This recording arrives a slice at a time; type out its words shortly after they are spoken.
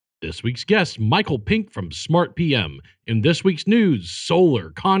This week's guest, Michael Pink from SmartPM. In this week's news, solar,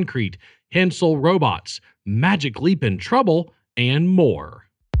 concrete, Hensel robots, Magic Leap in trouble, and more.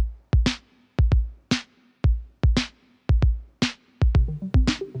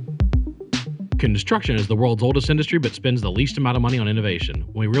 Construction is the world's oldest industry but spends the least amount of money on innovation.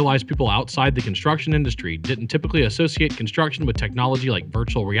 When we realized people outside the construction industry didn't typically associate construction with technology like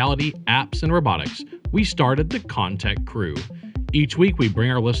virtual reality, apps, and robotics, we started the ConTechCrew. Each week, we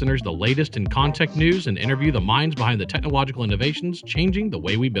bring our listeners the latest in ConTech news and interview the minds behind the technological innovations changing the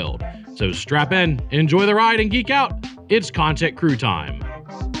way we build. So strap in, enjoy the ride, and geek out. It's ConTechCrew time.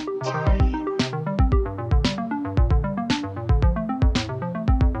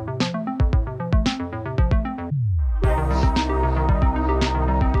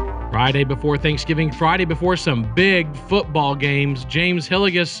 Friday before Thanksgiving, Friday before some big football games. James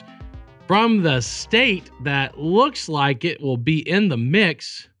Hilligus from the state that looks like it will be in the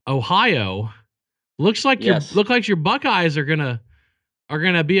mix, Ohio. Looks like your Buckeyes are gonna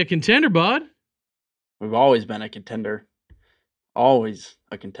be a contender, bud. We've always been a contender. Always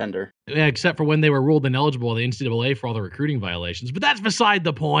a contender. Yeah, except for when they were ruled ineligible by the NCAA for all the recruiting violations. But that's beside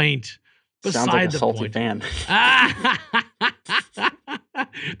the point. Sounds like a salty fan.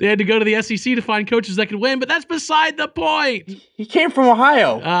 They had to go to the SEC to find coaches that could win, but that's beside the point. He came from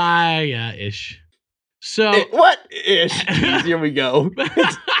Ohio. Yeah, ish. So what? Ish. Jeez, here we go.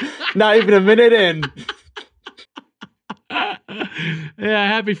 Not even a minute in. Yeah,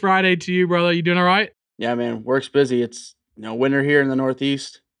 happy Friday to you, brother. You doing all right? Yeah, man. Work's busy. It's winter here in the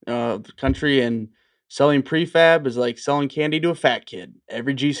Northeast of the country, and selling prefab is like selling candy to a fat kid.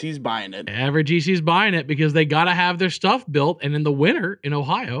 Every GC's buying it. Every GC's buying it because they got to have their stuff built. And in the winter in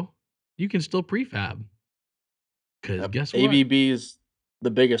Ohio, you can still prefab. Because guess what? ABB is the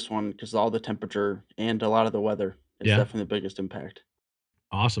biggest one because all the temperature and a lot of the weather is definitely the biggest impact.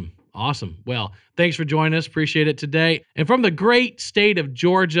 Awesome. Well, thanks for joining us. Appreciate it today. And from the great state of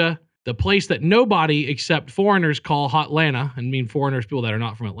Georgia, the place that nobody except foreigners call Hotlanta, and mean foreigners, people that are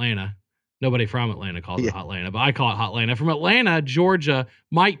not from Atlanta. Nobody from Atlanta calls it Hotlanta, but I call it Hotlanta. From Atlanta, Georgia,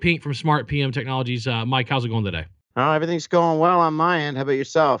 Mike Pink from SmartPM Technologies. Mike, how's it going today? Oh, everything's going well on my end. How about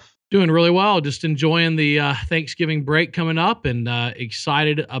yourself? Doing really well. Just enjoying the Thanksgiving break coming up and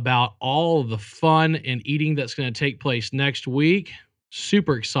excited about all the fun and eating that's going to take place next week.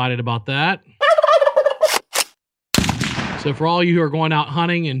 Super excited about that. So for all you who are going out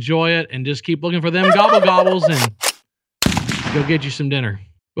hunting, enjoy it and just keep looking for them gobbles and go get you some dinner.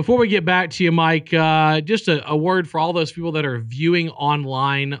 Before we get back to you, Mike, just a word for all those people that are viewing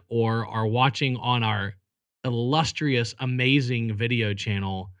online or are watching on our illustrious, amazing video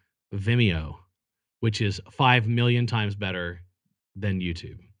channel, Vimeo, which is 5 million times better than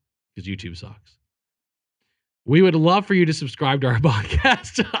YouTube because YouTube sucks. We would love for you to subscribe to our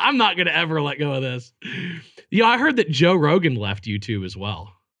podcast. I'm not going to ever let go of this. Yeah, I heard that Joe Rogan left YouTube as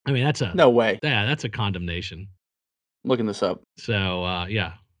well. I mean, no way. Yeah, that's a condemnation. Looking this up. So,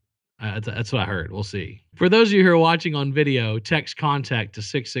 yeah, that's what I heard. We'll see. For those of you who are watching on video, text ConTech to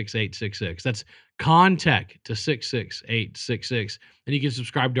 66866. That's ConTech to 66866. And you can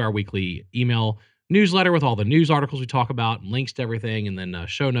subscribe to our weekly email newsletter with all the news articles we talk about and links to everything, and then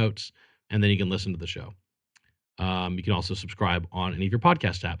show notes, and then you can listen to the show. You can also subscribe on any of your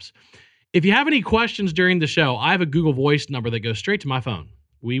podcast apps. If you have any questions during the show, I have a Google Voice number that goes straight to my phone.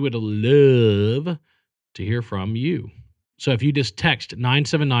 We would love to hear from you. So if you just text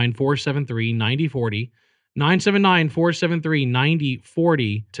 979-473-9040,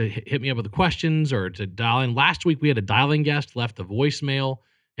 979-473-9040 to hit me up with the questions or to dial in. Last week we had a dialing guest, left a voicemail,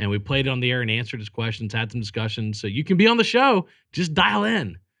 and we played it on the air and answered his questions, had some discussions. So you can be on the show. Just dial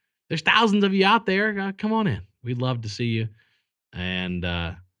in. There's thousands of you out there. Come on in. We'd love to see you. And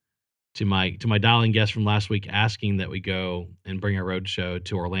to my dialing guest from last week asking that we go and bring a road show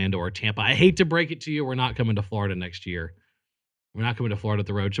to Orlando or Tampa. I hate to break it to you. We're not coming to Florida next year. We're not coming to Florida at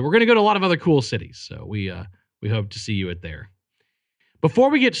the road show. We're going to go to a lot of other cool cities. So we hope to see you at there. Before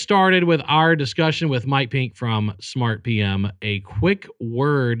we get started with our discussion with Mike Pink from SmartPM, a quick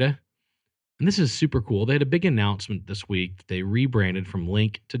word, and this is super cool. They had a big announcement this week. They rebranded from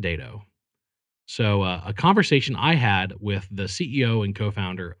Link to Dado. So a conversation I had with the CEO and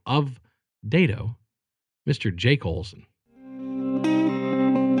co-founder of Dado, Mr. Jake Olson.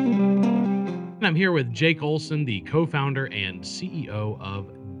 And I'm here with Jake Olson, the co-founder and CEO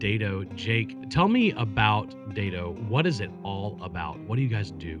of Dado. Jake, tell me about Dado. What is it all about? What do you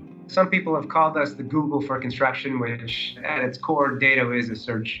guys do? Some people have called us the Google for construction, which at its core, Dado is a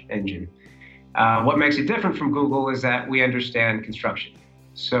search engine. What makes it different from Google is that we understand construction.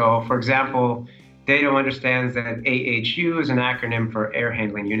 So, for example, Dado understands that AHU is an acronym for Air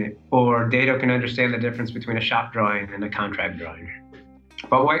Handling Unit, or Dado can understand the difference between a shop drawing and a contract drawing.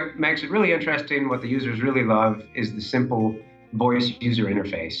 But what makes it really interesting, what the users really love, is the simple voice user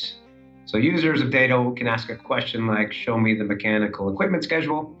interface. So users of Dado can ask a question like, show me the mechanical equipment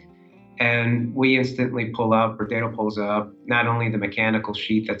schedule, and we instantly pull up, or Dado pulls up, not only the mechanical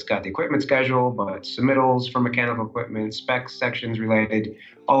sheet that's got the equipment schedule, but submittals for mechanical equipment, specs, sections related,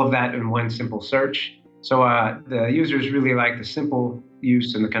 all of that in one simple search. So the users really like the simple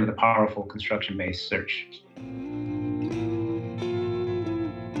use and the kind of the powerful construction-based search.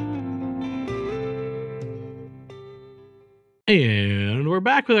 And we're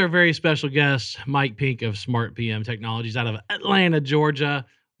back with our very special guest, Mike Pink of SmartPM Technologies out of Atlanta, Georgia.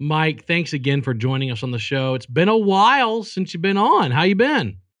 Mike, thanks again for joining us on the show. It's been a while since you've been on. How you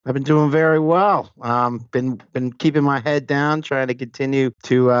been? I've been doing very well. Been keeping my head down, trying to continue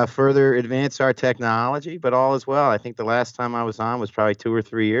to further advance our technology, but all is well. I think the last time I was on was probably 2 or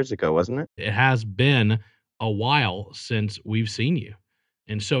 3 years ago, wasn't it? It has been a while since we've seen you.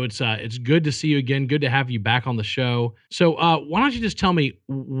 And so it's good to see you again. Good to have you back on the show. So why don't you just tell me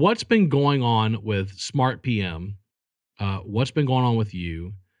what's been going on with SmartPM? What's been going on with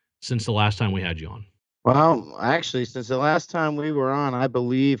you since the last time we had you on? Well, actually, since the last time we were on, I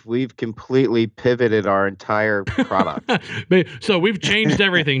believe we've completely pivoted our entire product. So we've changed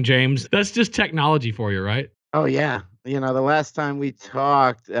everything, James. That's just technology for you, right? Oh, yeah. The last time we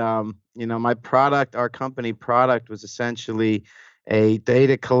talked, my product, our company product was essentially a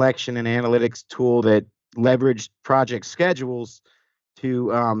data collection and analytics tool that leveraged project schedules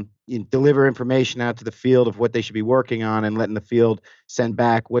to deliver information out to the field of what they should be working on and letting the field send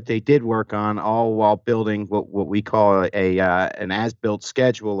back what they did work on, all while building what we call an as-built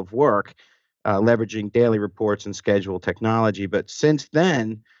schedule of work, leveraging daily reports and schedule technology. But since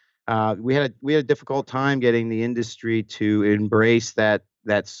then, we had a difficult time getting the industry to embrace that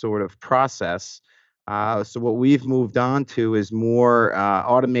sort of process. So what we've moved on to is more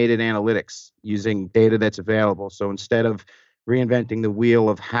automated analytics using data that's available. So instead of reinventing the wheel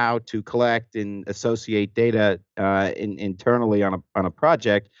of how to collect and associate data internally on a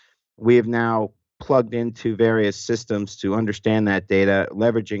project, we have now plugged into various systems to understand that data,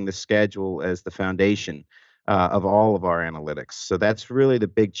 leveraging the schedule as the foundation of all of our analytics. So that's really the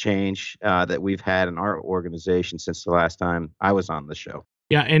big change that we've had in our organization since the last time I was on the show.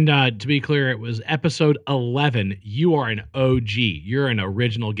 Yeah, and to be clear, it was episode 11. You are an OG. You're an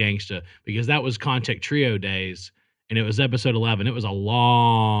original gangsta, because that was ConTechCrew days, and it was episode 11. It was a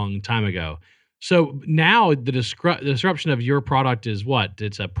long time ago. So now the disruption of your product is what?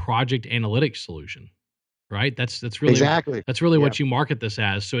 It's a project analytics solution, right? That's really Exactly. That's really Yeah. what you market this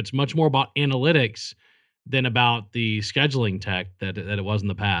as. So it's much more about analytics than about the scheduling tech that it was in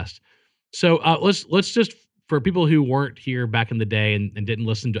the past. So let's just, for people who weren't here back in the day and didn't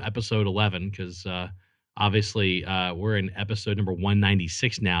listen to episode 11, because obviously we're in episode number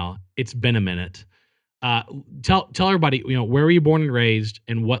 196 now. It's been a minute. Tell everybody, where were you born and raised,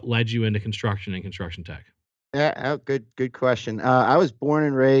 and what led you into construction and construction tech? Yeah, good question. I was born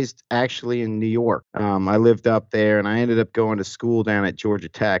and raised actually in New York. I lived up there, and I ended up going to school down at Georgia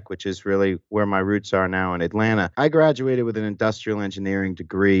Tech, which is really where my roots are now in Atlanta. I graduated with an industrial engineering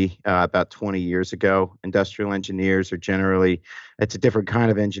degree about 20 years ago. Industrial engineers are generally, it's a different kind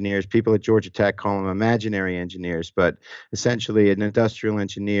of engineers. People at Georgia Tech call them imaginary engineers, but essentially an industrial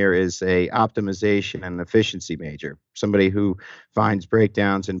engineer is a optimization and efficiency major, somebody who finds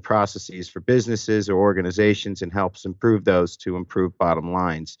breakdowns in processes for businesses or organizations and helps improve those to improve bottom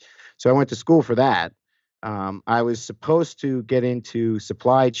lines. So I went to school for that. I was supposed to get into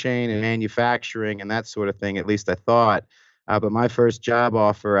supply chain and manufacturing and that sort of thing, at least I thought. But my first job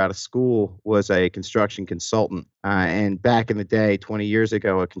offer out of school was a construction consultant. And back in the day, 20 years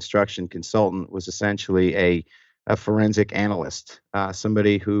ago, a construction consultant was essentially a forensic analyst,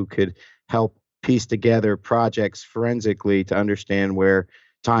 somebody who could help piece together projects forensically to understand where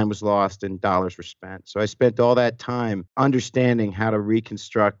time was lost and dollars were spent. So I spent all that time understanding how to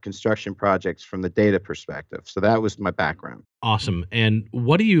reconstruct construction projects from the data perspective. So that was my background. Awesome. And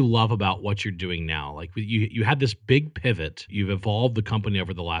what do you love about what you're doing now? Like you had this big pivot. You've evolved the company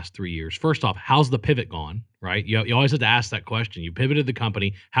over the last 3 years. First off, how's the pivot gone? Right? You always have to ask that question. You pivoted the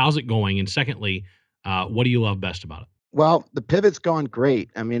company. How's it going? And secondly, what do you love best about it? Well, the pivot's gone great.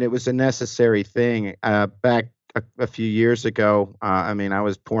 I mean, it was a necessary thing. Back a few years ago, I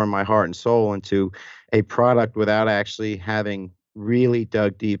was pouring my heart and soul into a product without actually having really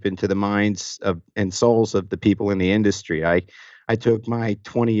dug deep into the minds of and souls of the people in the industry. I took my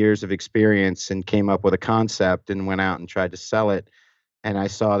 20 years of experience and came up with a concept and went out and tried to sell it and I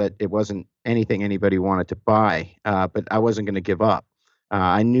saw that it wasn't anything anybody wanted to buy, but I wasn't going to give up.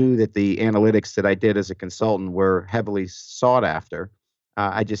 I knew that the analytics that I did as a consultant were heavily sought after.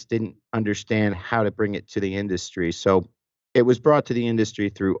 I just didn't understand how to bring it to the industry. So it was brought to the industry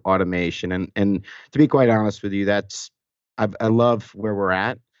through automation. And to be quite honest with you, I love where we're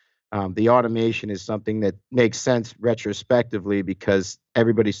at. The automation is something that makes sense retrospectively because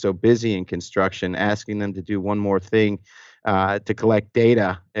everybody's so busy in construction. Asking them to do one more thing to collect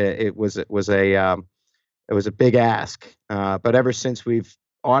data, it was a big ask. But ever since we've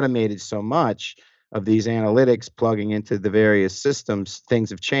automated so much of these analytics plugging into the various systems, things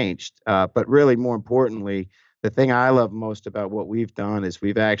have changed. But really, more importantly, the thing I love most about what we've done is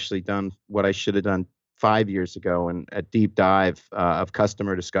we've actually done what I should have done 5 years ago, and a deep dive of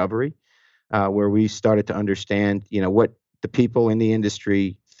customer discovery, where we started to understand, what the people in the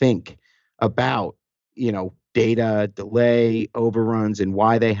industry think about, data delay, overruns, and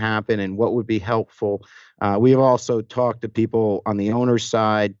why they happen, and what would be helpful. We have also talked to people on the owner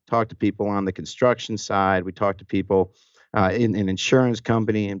side, talked to people on the construction side. We talked to people in an insurance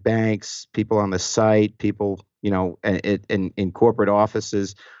company and banks, people on the site, people, in corporate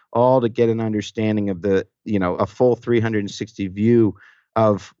offices, all to get an understanding of a full 360 view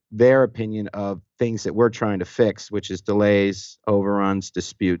of their opinion of things that we're trying to fix, which is delays, overruns,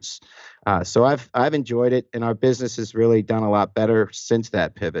 disputes. So I've enjoyed it, and our business has really done a lot better since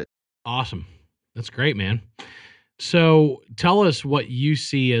that pivot. Awesome. That's great, man. So tell us what you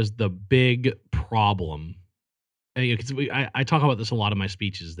see as the big problem. Because I talk about this a lot in my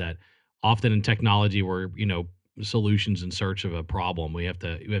speeches, that often in technology we're, solutions in search of a problem. We have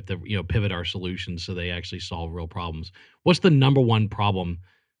to pivot our solutions so they actually solve real problems. What's the number one problem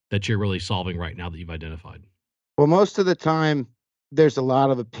that you're really solving right now that you've identified? Well, most of the time, there's a lot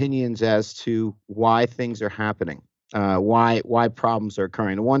of opinions as to why things are happening, why problems are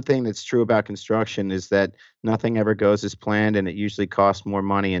occurring. The one thing that's true about construction is that nothing ever goes as planned, and it usually costs more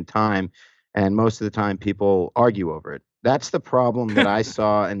money and time. And most of the time, people argue over it. That's the problem that I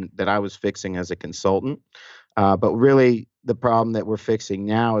saw and that I was fixing as a consultant. But really, the problem that we're fixing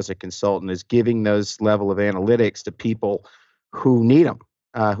now as a consultant is giving those level of analytics to people who need them,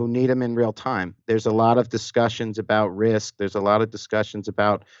 who need them in real time. There's a lot of discussions about risk. There's a lot of discussions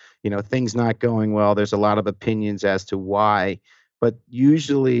about, things not going well. There's a lot of opinions as to why. But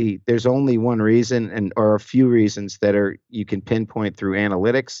usually, there's only one reason, or a few reasons that you can pinpoint through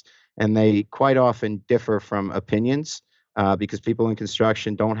analytics, and they quite often differ from opinions because people in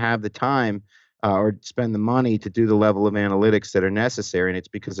construction don't have the time or spend the money to do the level of analytics that are necessary, and it's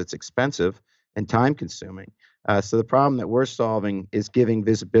because it's expensive and time consuming. So the problem that we're solving is giving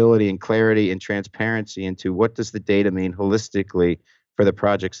visibility and clarity and transparency into what does the data mean holistically for the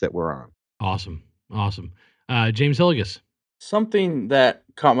projects that we're on. Awesome. Awesome. James Hilligus. Something that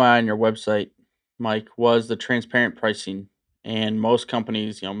caught my eye on your website, Mike, was the transparent pricing. And most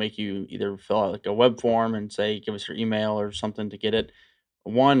companies, make you either fill out like a web form and say, give us your email or something to get it.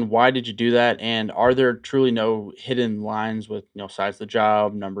 One, why did you do that? And are there truly no hidden lines with, size of the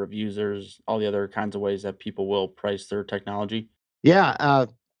job, number of users, all the other kinds of ways that people will price their technology? Yeah,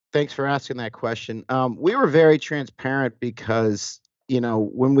 thanks for asking that question. We were very transparent because,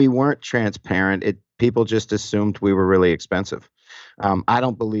 when we weren't transparent, people just assumed we were really expensive. I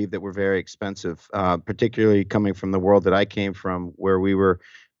don't believe that we're very expensive, particularly coming from the world that I came from, where we were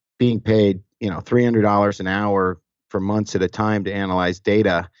being paid, $300 an hour for months at a time to analyze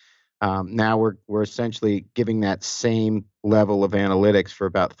data. Now we're essentially giving that same level of analytics for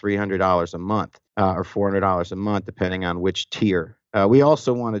about $300 a month or $400 a month, depending on which tier. We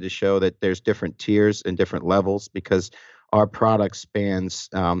also wanted to show that there's different tiers and different levels because our product spans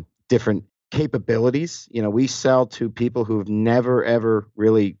different capabilities. We sell to people who've never ever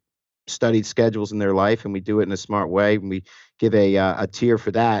really studied schedules in their life, and we do it in a smart way. And we give a tier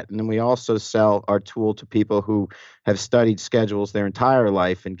for that, and then we also sell our tool to people who have studied schedules their entire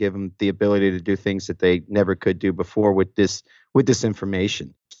life and give them the ability to do things that they never could do before with this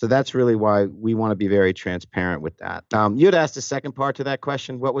information. So that's really why we want to be very transparent with that. You had asked a second part to that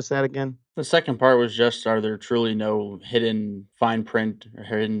question. What was that again? The second part was just, are there truly no hidden fine print or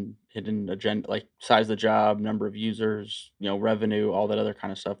hidden agenda, like size of the job, number of users, revenue, all that other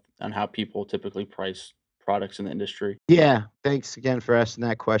kind of stuff on how people typically price products in the industry? Yeah, thanks again for asking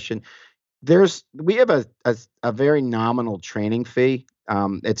that question. We have a very nominal training fee.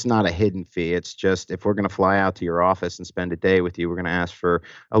 It's not a hidden fee. It's just if we're going to fly out to your office and spend a day with you, we're going to ask for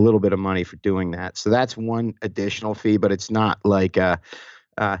a little bit of money for doing that. So that's one additional fee, but it's not like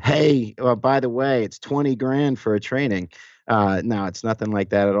hey, by the way, it's 20 grand for a training. No, it's nothing like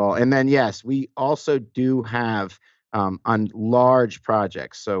that at all. And then yes, we also do have on large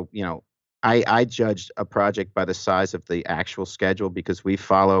projects. So, I judged a project by the size of the actual schedule because we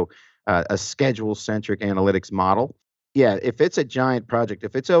follow a schedule-centric analytics model. Yeah, if it's a giant project,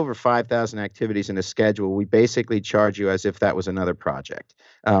 if it's over 5,000 activities in a schedule, we basically charge you as if that was another project,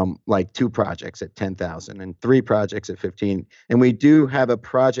 like 2 projects at 10,000 and 3 projects at 15. And we do have a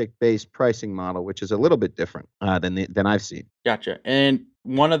project-based pricing model, which is a little bit different than I've seen. Gotcha. And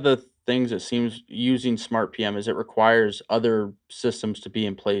one of the things that seems using SmartPM is it requires other systems to be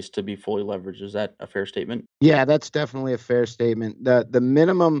in place to be fully leveraged. Is that a fair statement? Yeah, that's definitely a fair statement. The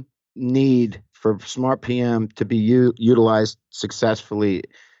minimum need for Smart PM to be utilized successfully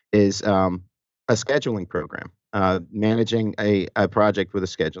is a scheduling program, managing a project with a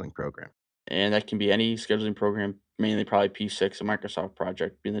scheduling program. And that can be any scheduling program, mainly probably P6 and Microsoft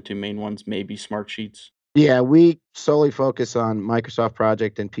Project being the two main ones, maybe Smartsheets. Yeah, we solely focus on Microsoft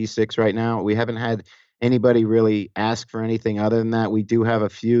Project and P6 right now. We haven't had anybody really ask for anything other than that. We do have a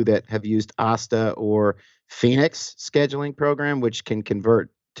few that have used Asta or Phoenix scheduling program, which can convert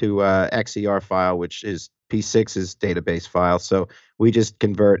to XER file, which is P6's database file. So we just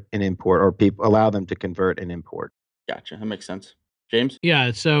convert and import, or people allow them to convert and import. Gotcha. That makes sense. James?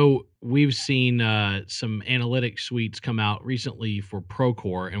 Yeah, so we've seen some analytics suites come out recently for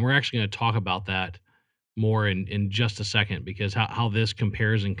Procore, and we're actually going to talk about that more in just a second, because how this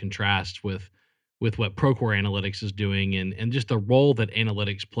compares and contrasts with what Procore Analytics is doing, and just the role that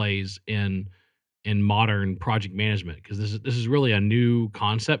analytics plays in modern project management, because this is really a new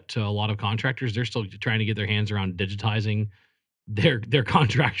concept to a lot of contractors. They're still trying to get their hands around digitizing their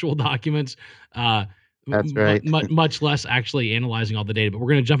contractual documents. That's right. Much less actually analyzing all the data. But we're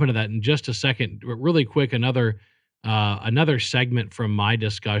going to jump into that in just a second. But really quick, another segment from my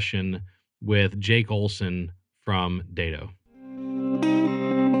discussion with Jake Olson from Dado.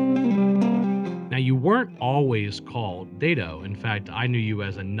 Now, you weren't always called Dado. In fact, I knew you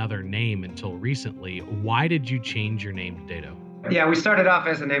as another name until recently. Why did you change your name to Dado? Yeah, we started off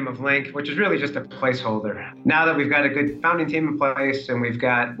as the name of Link, which is really just a placeholder. Now that we've got a good founding team in place and we've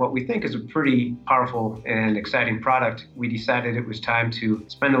got what we think is a pretty powerful and exciting product, we decided it was time to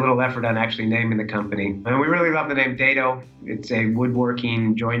spend a little effort on actually naming the company. And we really love the name Dado. It's a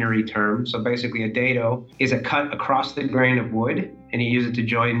woodworking joinery term. So basically a dado is a cut across the grain of wood, and you use it to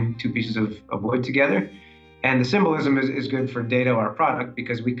join two pieces of wood together. And the symbolism is good for Dado, our product,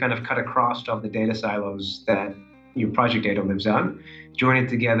 because we kind of cut across all the data silos that your project data lives on, join it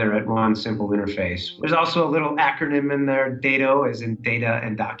together at one simple interface. There's also a little acronym in there, DATO, as in data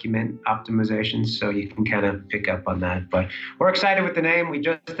and document optimization, so you can kind of pick up on that. But we're excited with the name. We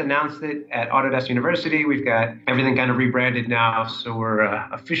just announced it at Autodesk University. We've got everything kind of rebranded now, so we're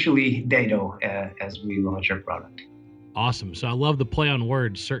officially DATO as we launch our product. Awesome. So I love the play on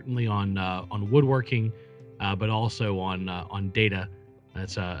words, certainly on woodworking, but also on data.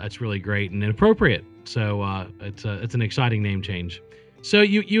 That's really great and appropriate. So it's an exciting name change. So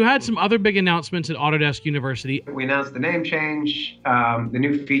you had some other big announcements at Autodesk University. We announced the name change, the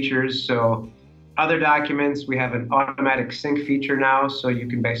new features. So other documents, we have an automatic sync feature now, so you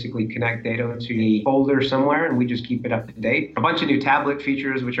can basically connect data to a folder somewhere, and we just keep it up to date. A bunch of new tablet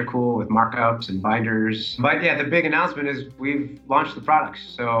features, which are cool, with markups and binders. But yeah, the big announcement is we've launched the products.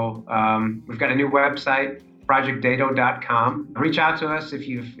 So we've got a new website, projectdado.com. Reach out to us if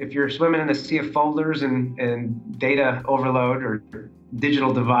you're swimming in a sea of folders and data overload or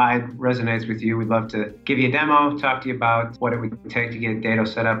digital divide resonates with you. We'd love to give you a demo, talk to you about what it would take to get Dado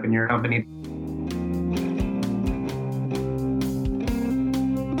set up in your company.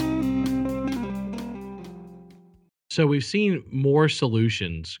 So we've seen more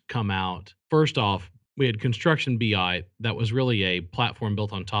solutions come out. First off, we had Construction BI that was really a platform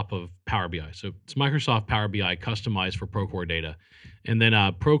built on top of Power BI. So it's Microsoft Power BI customized for Procore data. And then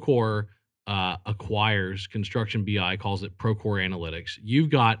Procore acquires Construction BI, calls it Procore Analytics. You've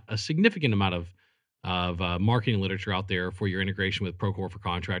got a significant amount of marketing literature out there for your integration with Procore for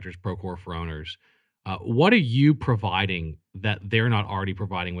contractors, Procore for owners. What are you providing that they're not already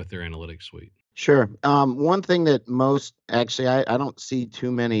providing with their analytics suite? Sure. One thing that I don't see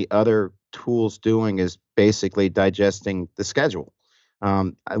too many other tools doing is basically digesting the schedule.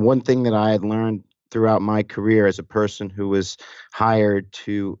 One thing that I had learned throughout my career as a person who was hired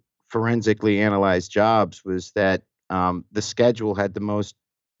to forensically analyze jobs was that the schedule had the most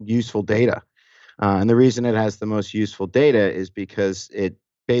useful data. And the reason it has the most useful data is because it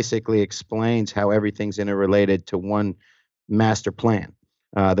basically explains how everything's interrelated to one master plan.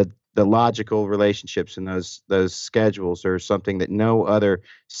 The logical relationships in those schedules are something that no other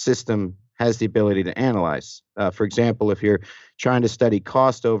system has the ability to analyze. For example, if you're trying to study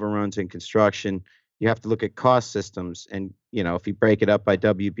cost overruns in construction, you have to look at cost systems. And, if you break it up by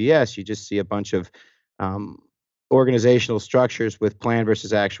WBS, you just see a bunch of um, organizational structures with plan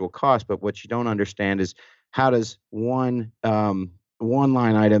versus actual cost. But what you don't understand is how does one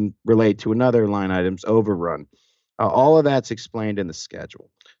line item relate to another line item's overrun. All of that's explained in the schedule.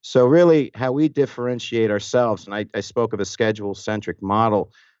 So really how we differentiate ourselves, and I spoke of a schedule-centric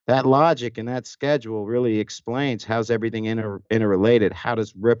model, that logic and that schedule really explains how's everything interrelated, how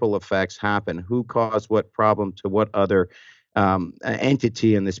does ripple effects happen, who caused what problem to what other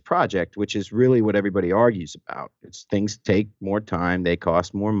entity in this project, which is really what everybody argues about. It's things take more time, they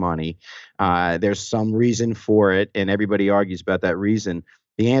cost more money. There's some reason for it, and everybody argues about that reason.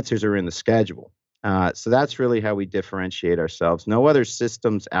 The answers are in the schedule. So that's really how we differentiate ourselves. No other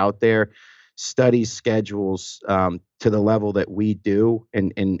systems out there study schedules to the level that we do,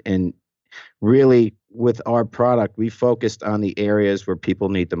 and really with our product, we focused on the areas where people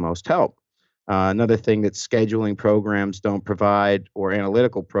need the most help. Another thing that scheduling programs don't provide or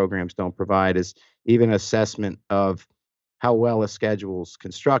analytical programs don't provide is even assessment of how well a schedule is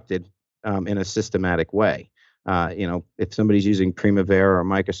constructed in a systematic way. If somebody's using Primavera or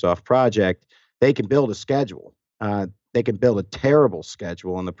Microsoft Project, they can build a schedule. They can build a terrible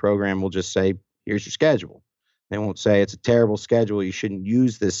schedule, and the program will just say, here's your schedule. They won't say it's a terrible schedule. You shouldn't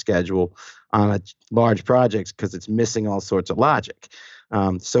use this schedule on a large projects because it's missing all sorts of logic.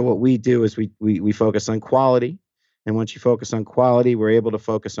 So what we do is we focus on quality. And once you focus on quality, we're able to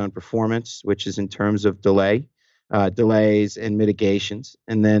focus on performance, which is in terms of delays and mitigations.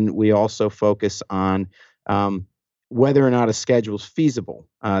 And then we also focus on whether or not a schedule is feasible.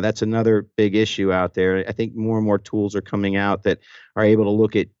 That's another big issue out there. I think more and more tools are coming out that are able to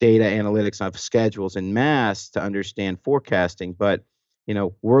look at data analytics of schedules en masse to understand forecasting. But,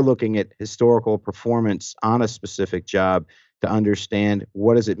 we're looking at historical performance on a specific job to understand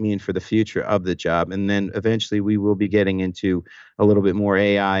what does it mean for the future of the job. And then eventually we will be getting into a little bit more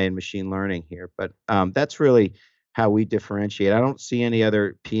AI and machine learning here. But that's really how we differentiate. I don't see any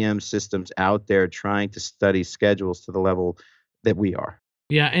other PM systems out there trying to study schedules to the level that we are.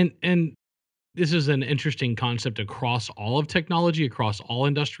 Yeah, and this is an interesting concept across all of technology, across all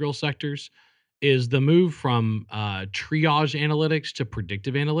industrial sectors, is the move from triage analytics to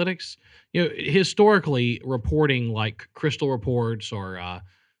predictive analytics. Historically, reporting like Crystal reports or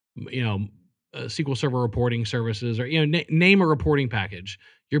SQL Server reporting services, or name a reporting package.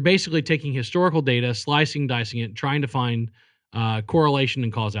 You're basically taking historical data, slicing, dicing it, trying to find correlation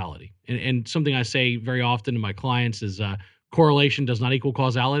and causality. And something I say very often to my clients is correlation does not equal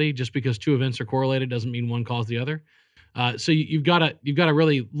causality. Just because two events are correlated doesn't mean one caused the other. So you've got to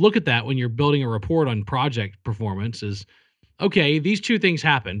really look at that when you're building a report on project performance. Is okay, these two things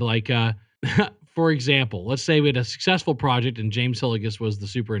happened. Like for example, let's say we had a successful project and James Hilligus was the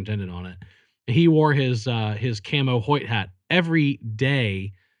superintendent on it. He wore his camo Hoyt hat every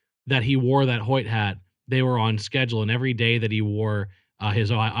day that he wore that Hoyt hat. They were on schedule, and every day that he wore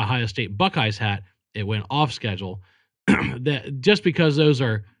his Ohio State Buckeyes hat, it went off schedule. That just because those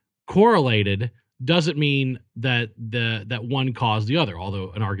are correlated doesn't mean that that one caused the other.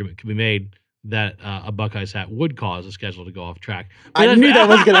 Although an argument can be made that a Buckeyes hat would cause a schedule to go off track. But I knew that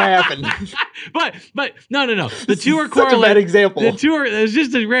was going to happen. but no. The two are Such correlated. a bad example. The two are. It's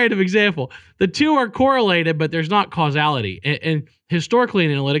just a random example. The two are correlated, but there's not causality. And historically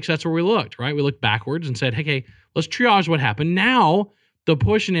in analytics, that's where we looked. Right, we looked backwards and said, "Hey, let's triage what happened." Now the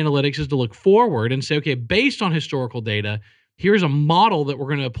push in analytics is to look forward and say, "Okay, based on historical data, here's a model that we're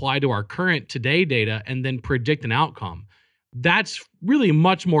going to apply to our current today data, and then predict an outcome." That's really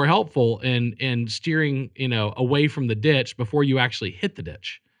much more helpful in steering, away from the ditch before you actually hit the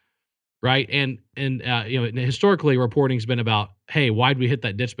ditch, right? And historically, reporting's been about, hey, why'd we hit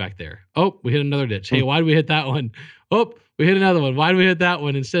that ditch back there? Oh, we hit another ditch. Hey, why'd we hit that one? Oh, we hit another one. Why'd we hit that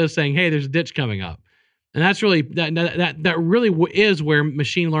one? Instead of saying, hey, there's a ditch coming up. And that's really that really is where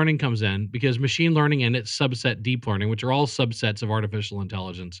machine learning comes in, because machine learning and its subset deep learning, which are all subsets of artificial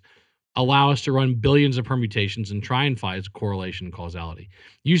intelligence, allow us to run billions of permutations and try and find correlation and causality.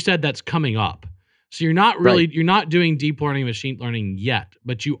 You said that's coming up. So you're not doing deep learning, machine learning yet,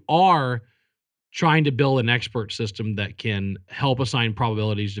 but you are trying to build an expert system that can help assign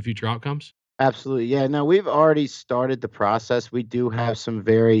probabilities to future outcomes. Absolutely. Yeah. No, we've already started the process. We do have some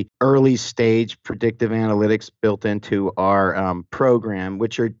very early stage predictive analytics built into our program,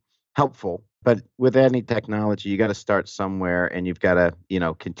 which are helpful. But with any technology, you got to start somewhere, and you've got to,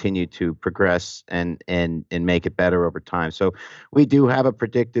 continue to progress and make it better over time. So we do have a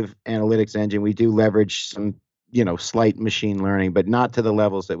predictive analytics engine. We do leverage some, slight machine learning, but not to the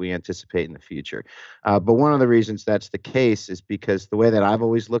levels that we anticipate in the future. But one of the reasons that's the case is because the way that I've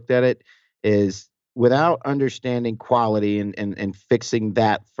always looked at it is without understanding quality and fixing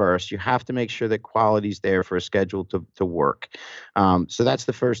that first, you have to make sure that quality's there for a schedule to work. So that's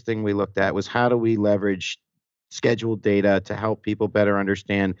the first thing we looked at was how do we leverage scheduled data to help people better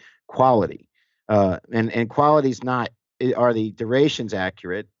understand quality. And quality is not are the durations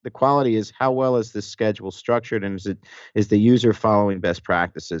accurate. The quality is how well is this schedule structured, and is the user following best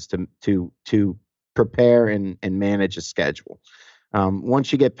practices to prepare and manage a schedule.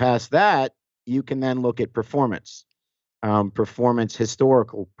 Once you get past that, you can then look at performance,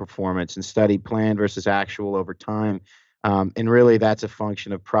 historical performance, and study plan versus actual over time. And really, that's a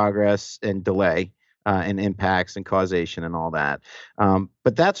function of progress and delay and impacts and causation and all that.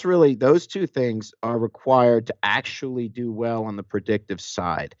 But that's really, those two things are required to actually do well on the predictive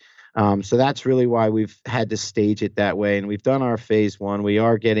side. So that's really why we've had to stage it that way. And we've done our phase one. We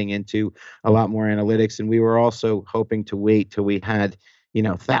are getting into a lot more analytics. And we were also hoping to wait till we had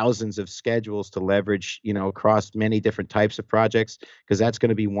thousands of schedules to leverage, across many different types of projects, because that's going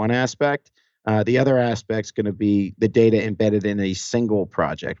to be one aspect. The other aspect's going to be the data embedded in a single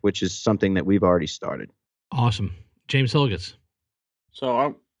project, which is something that we've already started. Awesome. James Hilgets. So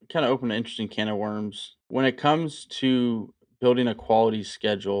I'm kind of open an interesting can of worms. When it comes to building a quality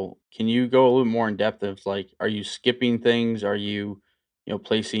schedule, can you go a little more in depth of like, are you skipping things? Are you,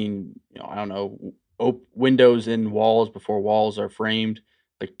 placing, I don't know, windows in walls before walls are framed?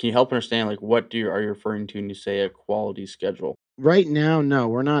 Like, can you help understand like are you referring to when you say a quality schedule? Right now, no,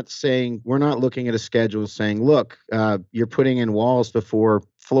 we're not looking at a schedule saying, look, you're putting in walls before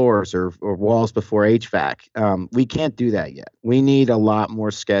floors or walls before HVAC. We can't do that yet. We need a lot more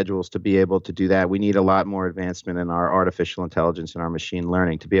schedules to be able to do that. We need a lot more advancement in our artificial intelligence and our machine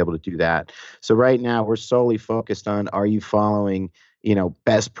learning to be able to do that. So right now, we're solely focused on, are you following,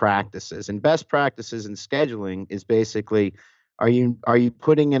 best practices? And best practices in scheduling is basically, are you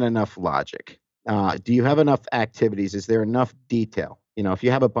putting in enough logic? Do you have enough activities? Is there enough detail? If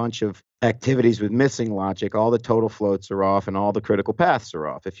you have a bunch of activities with missing logic, all the total floats are off and all the critical paths are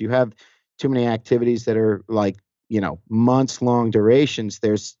off. If you have too many activities that are like, months long durations,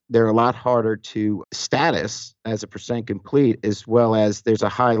 they're a lot harder to status as a percent complete, as well as there's a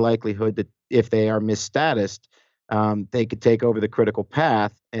high likelihood that if they are misstatused, they could take over the critical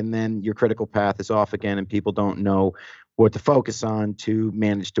path, and then your critical path is off again, and people don't know what to focus on to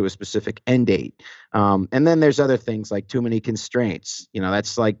manage to a specific end date. And then there's other things like too many constraints.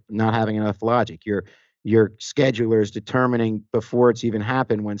 That's like not having enough logic. Your scheduler is determining before it's even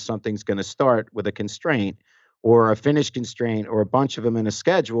happened when something's going to start with a constraint or a finished constraint, or a bunch of them in a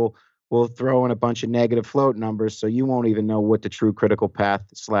schedule will throw in a bunch of negative float numbers, so you won't even know what the true critical path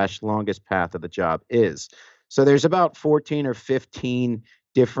 / longest path of the job is. So there's about 14 or 15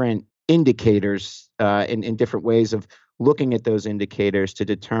 different indicators in different ways of looking at those indicators to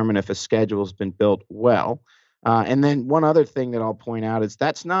determine if a schedule has been built well. And then one other thing that I'll point out is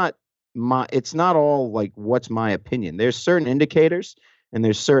it's not all like what's my opinion. There's certain indicators and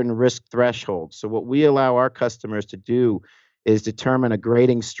there's certain risk thresholds. So what we allow our customers to do is determine a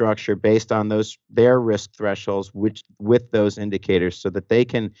grading structure based on their risk thresholds, which with those indicators, so that they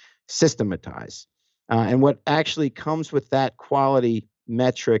can systematize. And what actually comes with that quality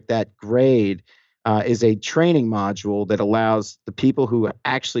metric, that grade, is a training module that allows the people who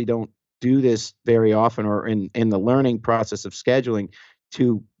actually don't do this very often, or in the learning process of scheduling,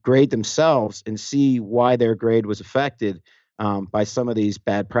 to grade themselves and see why their grade was affected by some of these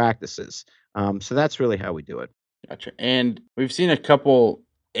bad practices. So that's really how we do it. Gotcha. And we've seen a couple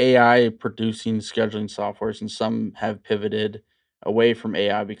AI producing scheduling softwares, and some have pivoted away from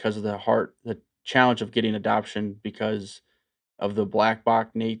AI because of the challenge of getting adoption because of the black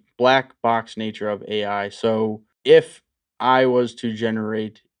box nature of AI. So if I was to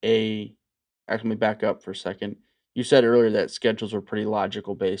generate actually, let me back up for a second. You said earlier that schedules are pretty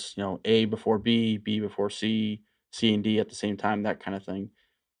logical based, A before B, B before C, C and D at the same time, that kind of thing.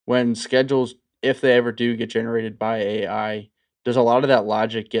 When schedules, if they ever do get generated by AI, does a lot of that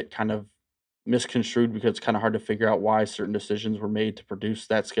logic get kind of misconstrued because it's kind of hard to figure out why certain decisions were made to produce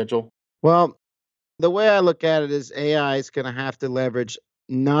that schedule? Well, the way I look at it is AI is going to have to leverage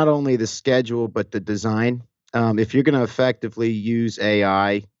not only the schedule, but the design. If you're going to effectively use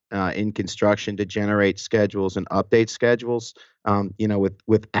AI in construction to generate schedules and update schedules,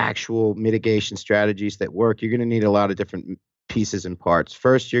 with actual mitigation strategies that work, you're going to need a lot of different pieces and parts.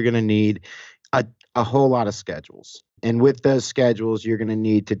 First, you're going to need a, a whole lot of schedules. And with those schedules, you're going to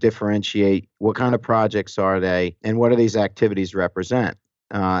need to differentiate what kind of projects are they and what do these activities represent.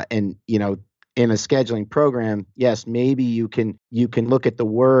 And in a scheduling program, yes, maybe you can look at the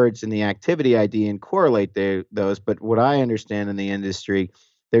words in the activity ID and correlate those. But what I understand in the industry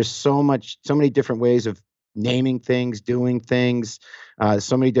There's so many different ways of naming things, doing things,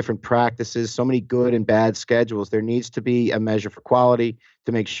 so many different practices, so many good and bad schedules. There needs to be a measure for quality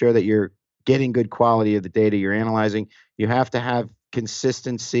to make sure that you're getting good quality of the data you're analyzing. You have to have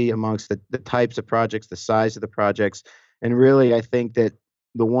consistency amongst the types of projects, the size of the projects. And really, I think that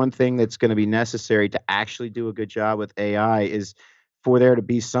the one thing that's going to be necessary to actually do a good job with AI is for there to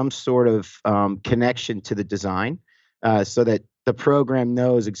be some sort of connection to the design, so that the program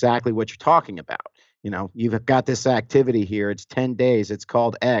knows exactly what you're talking about. You've got this activity here. It's 10 days. It's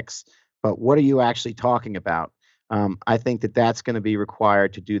called X, but what are you actually talking about? I think that that's going to be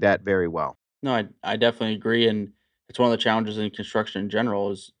required to do that very well. No, I definitely agree, and it's one of the challenges in construction in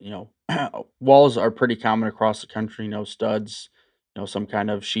general is, walls are pretty common across the country, studs, some kind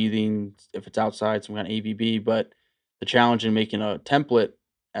of sheathing if it's outside, some kind of AVB, but the challenge in making a template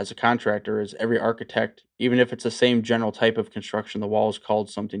as a contractor is every architect, even if it's the same general type of construction, the wall is called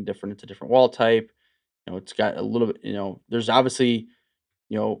something different. It's a different wall type. It's got a little bit, there's obviously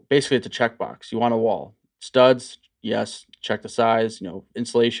basically it's a checkbox. You want a wall. Studs, yes, check the size,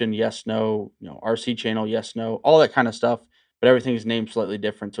 insulation, yes, no, RC channel, yes, no, all that kind of stuff. But everything is named slightly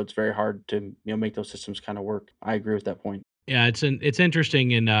different, so it's very hard to make those systems kind of work. I agree with that point. Yeah, it's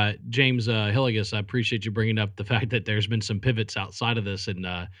interesting, and James Hilligus, I appreciate you bringing up the fact that there's been some pivots outside of this in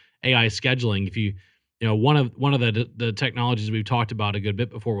AI scheduling. If one of the technologies we've talked about a good bit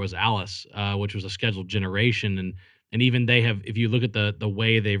before was Alice, which was a scheduled generation, and even they have. If you look at the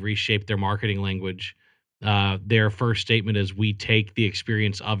way they've reshaped their marketing language, their first statement is, "We take the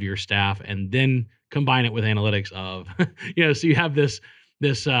experience of your staff and then combine it with analytics of," So you have this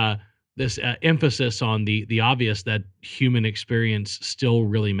emphasis on the obvious that human experience still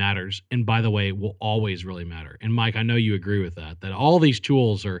really matters, and by the way, will always really matter. And Mike, I know you agree with that all these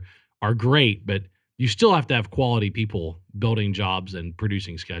tools are great, but you still have to have quality people building jobs and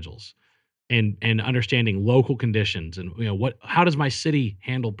producing schedules and understanding local conditions and how does my city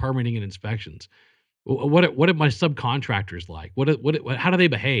handle permitting and inspections. What are my subcontractors like? How do they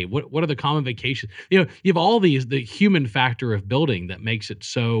behave? What are the common vacations? You have all the human factor of building that makes it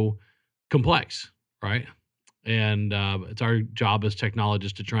so complex, right? And it's our job as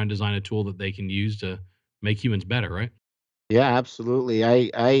technologists to try and design a tool that they can use to make humans better, right? Yeah, absolutely.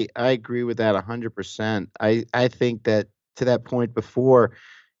 I agree with that 100%. I think that to that point before,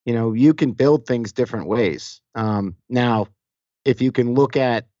 you can build things different ways. Now, if you can look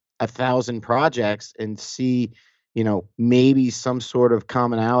at 1,000 projects and see, maybe some sort of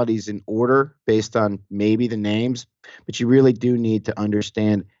commonalities in order based on maybe the names, but you really do need to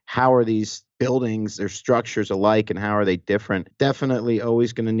understand how are these buildings, their structures alike, and how are they different. Definitely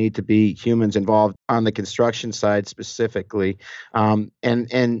always going to need to be humans involved on the construction side specifically,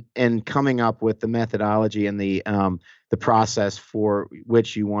 and coming up with the methodology and the process for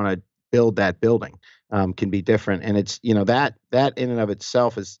which you want to build that building. Can be different, and it's that in and of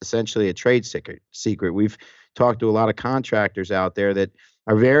itself is essentially a trade secret. We've talked to a lot of contractors out there that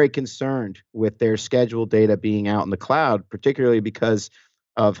are very concerned with their schedule data being out in the cloud, particularly because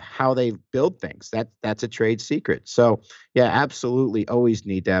of how they build things. That's a trade secret. So yeah, absolutely, always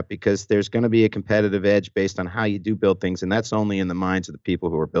need that because there's going to be a competitive edge based on how you do build things, and that's only in the minds of the people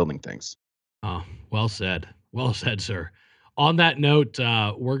who are building things. Oh, well said, sir. On that note,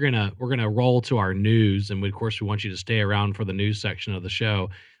 we're gonna roll to our news, and of course, we want you to stay around for the news section of the show.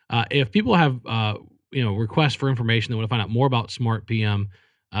 If people have requests for information, they want to find out more about SmartPM,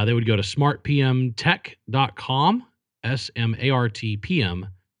 they would go to smartpmtech.com,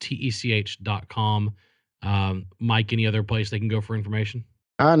 SmartPMTech.com. Mike, any other place they can go for information?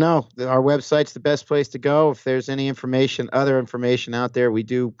 No, our website's the best place to go. If there's any other information out there, we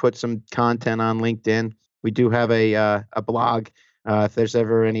do put some content on LinkedIn. We do have a blog. If there's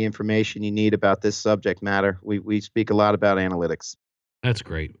ever any information you need about this subject matter, we speak a lot about analytics. That's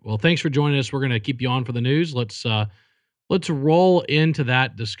great. Well, thanks for joining us. We're going to keep you on for the news. Let's roll into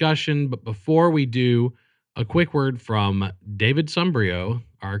that discussion. But before we do, a quick word from David Sumbrio,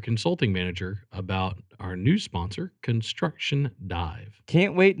 our consulting manager, about our new sponsor, Construction Dive.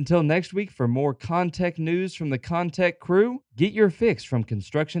 Can't wait until next week for more ConTech news from the ConTech crew? Get your fix from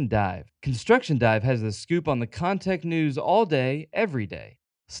Construction Dive. Construction Dive has the scoop on the ConTech news all day, every day.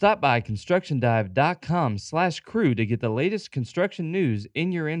 Stop by constructiondive.com/crew to get the latest construction news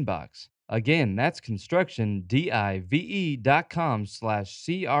in your inbox. Again, that's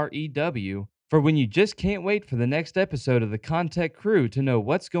constructiondive.com/CREW for when you just can't wait for the next episode of the ConTech crew to know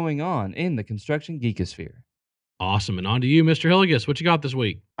what's going on in the construction geekosphere. Awesome. And on to you, Mr. Hilligus. What you got this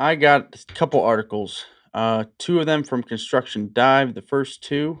week? I got a couple articles, two of them from Construction Dive. The first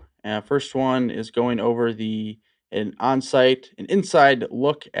one is going over the an inside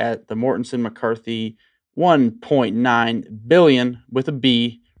look at the Mortensen McCarthy $1.9 billion with a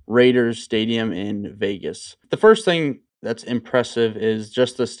B Raiders Stadium in Vegas. The first thing that's impressive is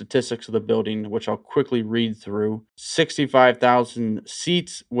just the statistics of the building, which I'll quickly read through. 65,000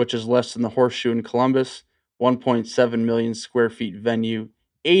 seats, which is less than the Horseshoe in Columbus, 1.7 million square feet venue,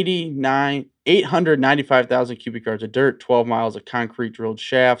 895,000 cubic yards of dirt, 12 miles of concrete drilled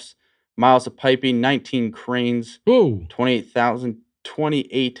shafts, miles of piping, 19 cranes, Whoa. 28,000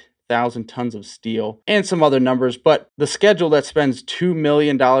 tons of steel, and some other numbers. But the schedule that spends $2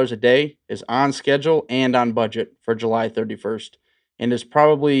 million a day is on schedule and on budget for July 31st, and is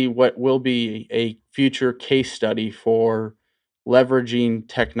probably what will be a future case study for leveraging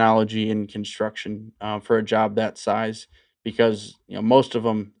technology in construction for a job that size, because most of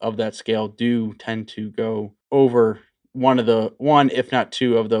them of that scale do tend to go over one if not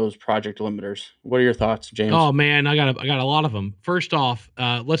two of those project limiters. What are your thoughts, James? Oh man, I got a lot of them. First off,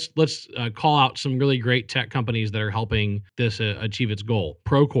 let's call out some really great tech companies that are helping this achieve its goal.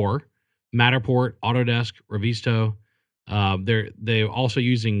 Procore, Matterport, Autodesk, Revisto. They're also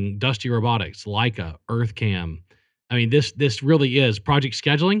using Dusty Robotics, Leica, EarthCam. I mean, this really is project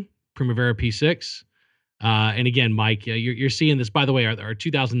scheduling, Primavera P6. And again, Mike, you're seeing this. By the way, our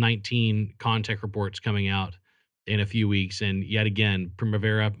 2019 ConTech report's coming out in a few weeks, and yet again,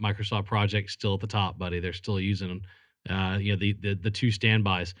 Primavera, Microsoft Project still at the top, buddy. They're still using the two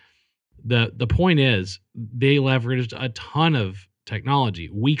standbys. The point is they leveraged a ton of technology,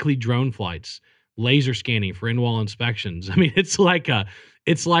 weekly drone flights, laser scanning for in-wall inspections. I mean, it's like a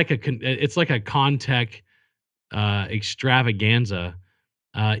ConTech extravaganza.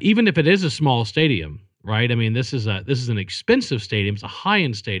 Even if it is a small stadium, right? I mean, this is an expensive stadium. It's a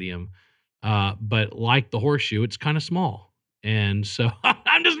high-end stadium, but like the Horseshoe, it's kind of small. And so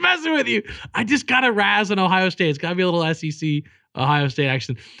I'm just messing with you. I just got to razz on Ohio State. It's got to be a little SEC Ohio State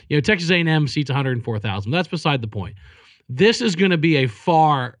action. Texas A&M seats 104,000. That's beside the point. This is going to be a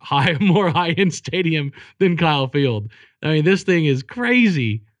more high-end stadium than Kyle Field. I mean, this thing is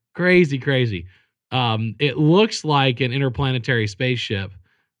crazy, crazy, crazy. It looks like an interplanetary spaceship.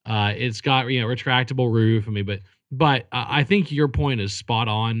 It's got retractable roof. I mean, but I think your point is spot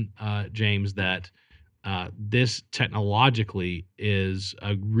on, James. That this technologically is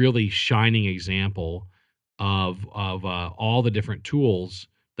a really shining example of all the different tools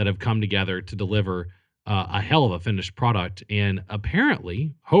that have come together to deliver a hell of a finished product, and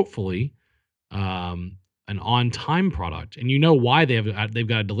apparently, hopefully, an on-time product. And why they've got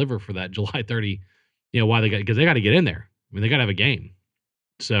to deliver for that July 30. Why because they got to get in there. I mean, they got to have a game.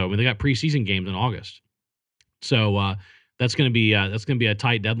 So they got preseason games in August. So that's going to be a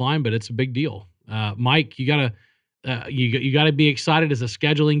tight deadline, but it's a big deal. Mike, you gotta be excited as a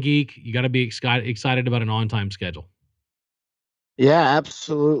scheduling geek. You got to be excited about an on-time schedule. Yeah,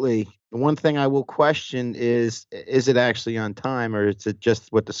 absolutely. The one thing I will question is it actually on time, or is it just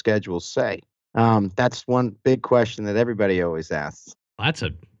what the schedules say? That's one big question that everybody always asks. That's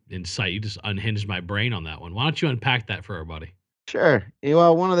an insight. You just unhinged my brain on that one. Why don't you unpack that for everybody? Sure.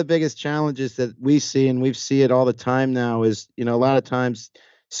 Well, one of the biggest challenges that we see, and we see it all the time now, is a lot of times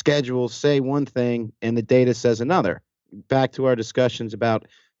schedules say one thing and the data says another. Back to our discussions about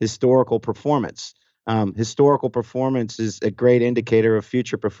historical performance. Historical performance is a great indicator of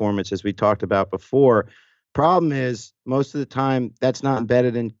future performance, as we talked about before. Problem is, most of the time, that's not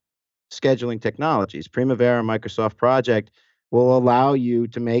embedded in scheduling technologies. Primavera, Microsoft Project will allow you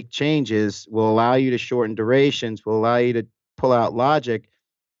to make changes, will allow you to shorten durations, will allow you to pull out logic,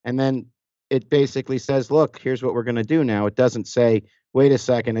 and then it basically says, look, here's what we're going to do now. It doesn't say, wait a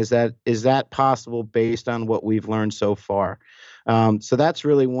second, is that possible based on what we've learned so far? So that's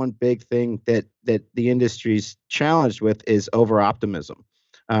really one big thing that the industry's challenged with is over-optimism,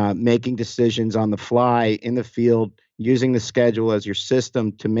 making decisions on the fly in the field, using the schedule as your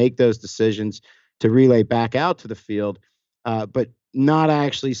system to make those decisions to relay back out to the field, but not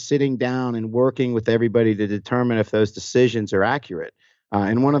actually sitting down and working with everybody to determine if those decisions are accurate.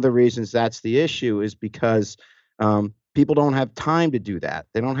 And one of the reasons that's the issue is because people don't have time to do that.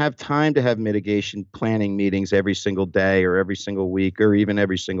 They don't have time to have mitigation planning meetings every single day or every single week or even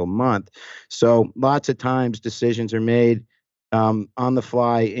every single month. So lots of times decisions are made on the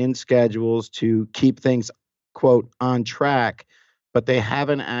fly in schedules to keep things, quote, on track, but they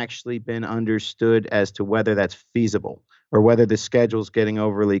haven't actually been understood as to whether that's feasible, or whether the schedule's getting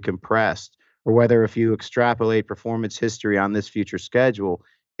overly compressed, or whether if you extrapolate performance history on this future schedule,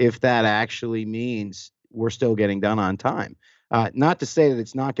 if that actually means we're still getting done on time. Not to say that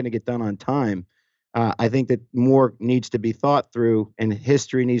it's not going to get done on time. I think that more needs to be thought through and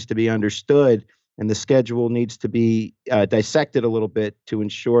history needs to be understood and the schedule needs to be dissected a little bit to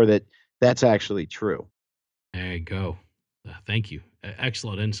ensure that that's actually true. There you go. Thank you.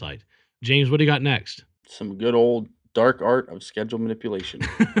 Excellent insight. James, what do you got next? Some good old dark art of schedule manipulation.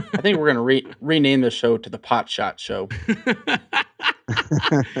 I think we're going to rename the show to the Pot Shot Show.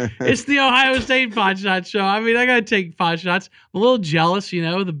 It's the Ohio State pot shot show. I mean, I got to take pot shots. I'm a little jealous,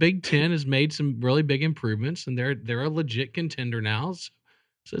 the Big Ten has made some really big improvements, and they're a legit contender now.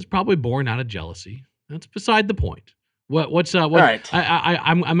 So it's probably born out of jealousy. That's beside the point. What's All right.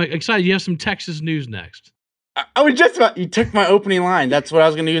 I'm excited. You have some Texas news next. I was just about, you took my opening line. That's what I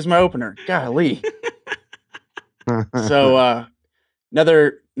was going to use my opener. Golly. So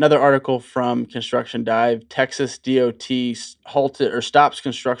another article from Construction Dive. Texas DOT halted or stops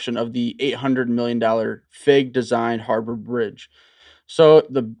construction of the $800 million FIG design Harbor Bridge. So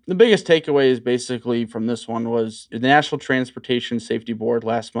the biggest takeaway is basically from this one was the National Transportation Safety Board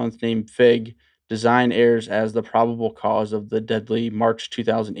last month named FIG design errors as the probable cause of the deadly March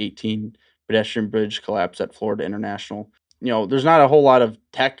 2018 pedestrian bridge collapse at Florida International. There's not a whole lot of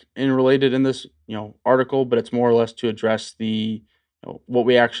tech related in this, article, but it's more or less to address the, what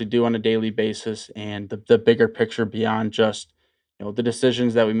we actually do on a daily basis and the bigger picture beyond just, the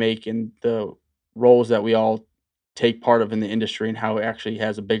decisions that we make and the roles that we all take part of in the industry and how it actually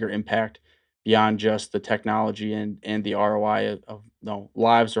has a bigger impact beyond just the technology and the ROI of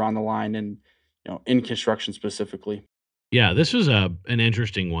lives are on the line and, in construction specifically. Yeah, this was an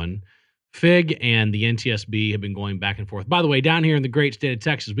interesting one. FIG and the NTSB have been going back and forth. By the way, down here in the great state of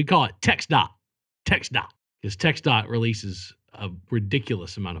Texas, we call it TxDOT. TxDOT. Because TxDOT releases a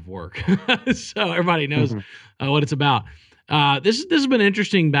ridiculous amount of work. So everybody knows what it's about. This has been an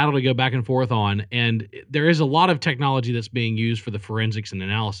interesting battle to go back and forth on. And there is a lot of technology that's being used for the forensics and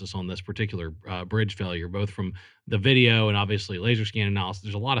analysis on this particular bridge failure, both from the video and obviously laser scan analysis.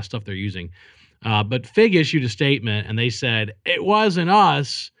 There's a lot of stuff they're using. But FIG issued a statement and they said, it wasn't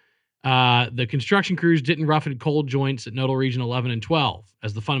us. The construction crews didn't roughen cold joints at Nodal Region 11 and 12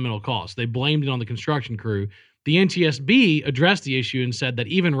 as the fundamental cause. They blamed it on the construction crew. The NTSB addressed the issue and said that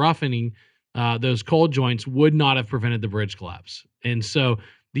even roughening those cold joints would not have prevented the bridge collapse. And so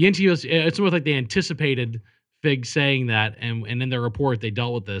the NTSB, it's almost like they anticipated FIG saying that, and in their report, they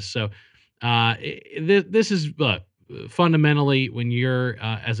dealt with this. So this is, fundamentally, when you're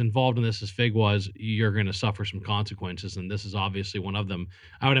as involved in this as FIG was, you're going to suffer some consequences, and this is obviously one of them.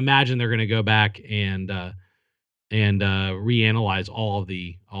 I would imagine they're going to go back and reanalyze all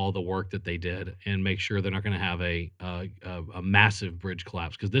the work that they did and make sure they're not going to have a massive bridge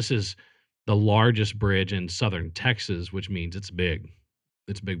collapse, because this is the largest bridge in southern Texas, which means it's big.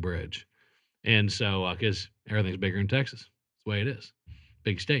 It's a big bridge, and so because everything's bigger in Texas, that's the way it is.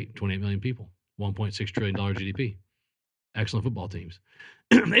 Big state, 28 million people, $1.6 trillion GDP. Excellent football teams.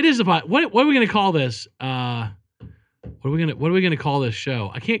 It is about what are we going to call this? What are we going to call this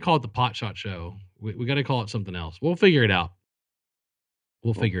show? I can't call it the Pot Shot Show. We got to call it something else. We'll figure it out.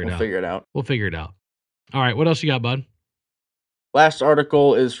 We'll figure it out. We'll figure it out. All right, what else you got, bud? Last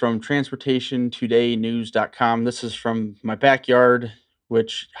article is from transportationtodaynews.com. This is from my backyard,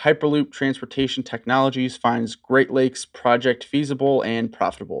 which Hyperloop Transportation Technologies finds Great Lakes project feasible and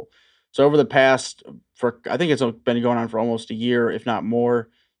profitable. So over the past, I think it's been going on for almost a year, if not more,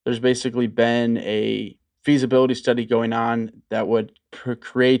 there's basically been a feasibility study going on that would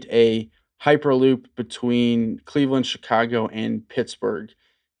create a Hyperloop between Cleveland, Chicago, and Pittsburgh.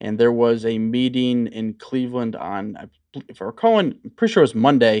 And there was a meeting in Cleveland on, if I recall, I'm pretty sure it was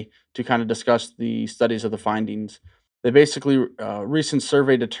Monday, to kind of discuss the studies of the findings. They basically, recent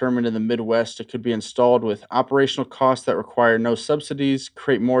survey determined in the Midwest it could be installed with operational costs that require no subsidies,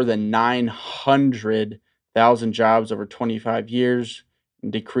 create more than 900,000 jobs over 25 years,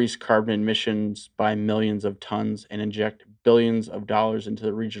 and decrease carbon emissions by millions of tons, and inject billions of dollars into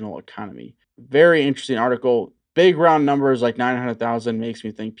the regional economy. Very interesting article. Big round numbers like 900,000 makes me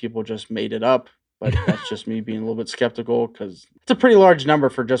think people just made it up, but that's just me being a little bit skeptical, because it's a pretty large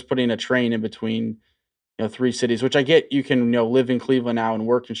number for just putting a train in between three cities, which I get. You can live in Cleveland now and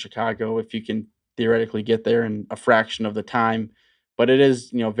work in Chicago if you can theoretically get there in a fraction of the time. But it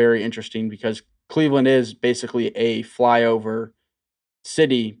is very interesting because Cleveland is basically a flyover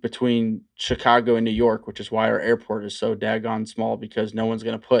city between Chicago and New York, which is why our airport is so daggone small, because no one's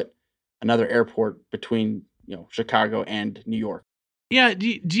going to put another airport between Chicago and New York. Yeah.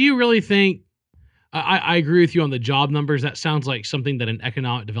 Do you really think? I agree with you on the job numbers. That sounds like something that an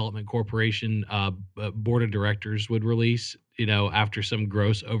economic development corporation board of directors would release, after some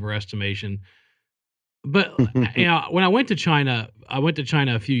gross overestimation. But when I went to China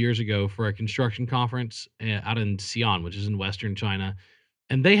a few years ago for a construction conference out in Xi'an, which is in Western China.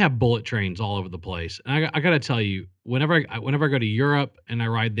 and they have bullet trains all over the place. And I got to tell you, whenever I go to Europe and I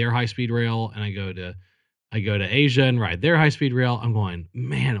ride their high speed rail, and I go to Asia and ride their high speed rail, I'm going,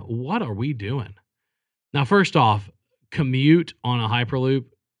 man, what are we doing? Now, first off, commute on a Hyperloop,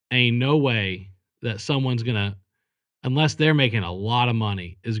 ain't no way that someone's gonna, unless they're making a lot of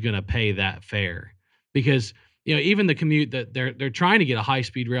money, is gonna pay that fare. Because even the commute that they're trying to get a high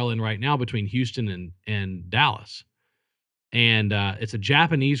speed rail in right now between Houston and Dallas, and it's a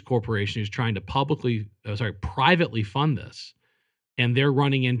Japanese corporation who's trying to privately fund this, and they're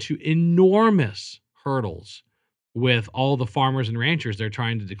running into enormous hurdles with all the farmers and ranchers they're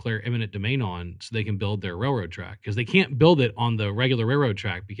trying to declare eminent domain on so they can build their railroad track, because they can't build it on the regular railroad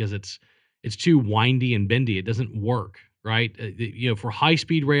track because it's too windy and bendy. It doesn't work, right? For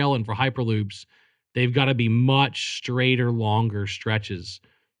high-speed rail and for hyperloops, they've got to be much straighter, longer stretches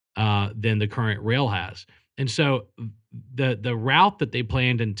than the current rail has. And so the route that they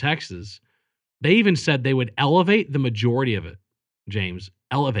planned in Texas, they even said they would elevate the majority of it, James,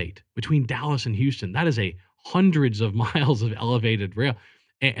 elevate between Dallas and Houston. That is a hundreds of miles of elevated rail.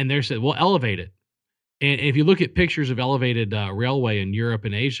 And they said, we'll elevate it. And if you look at pictures of elevated railway in Europe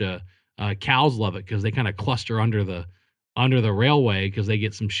and Asia, cows love it because they kind of cluster under the railway because they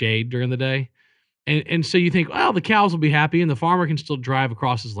get some shade during the day. And so you think, well, the cows will be happy and the farmer can still drive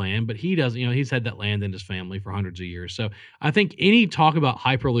across his land, but he doesn't, he's had that land in his family for hundreds of years. So I think any talk about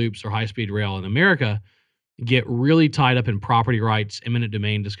hyperloops or high-speed rail in America get really tied up in property rights, eminent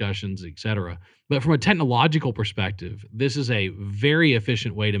domain discussions, et cetera. But from a technological perspective, this is a very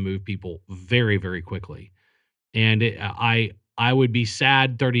efficient way to move people very, very quickly. And I would be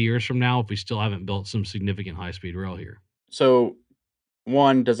sad 30 years from now if we still haven't built some significant high-speed rail here. So,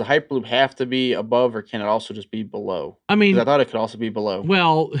 one, does a Hyperloop have to be above, or can it also just be below? I 'Cause mean, I thought it could also be below.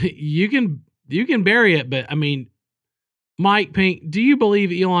 well, you can bury it, but I mean, Mike Pink, do you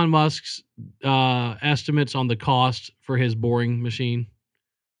believe Elon Musk's estimates on the cost for his boring machine?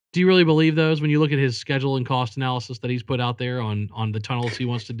 Do you really believe those when you look at his schedule and cost analysis that he's put out there on the tunnels he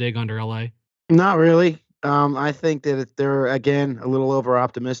wants to dig under LA? Not really. I think that they're, again, a little over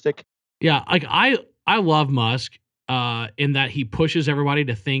optimistic. Yeah, like I love Musk in that he pushes everybody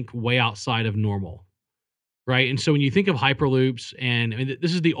to think way outside of normal, right? And so when you think of hyperloops, and I mean,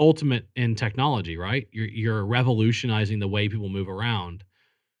 this is the ultimate in technology, right? You're revolutionizing the way people move around.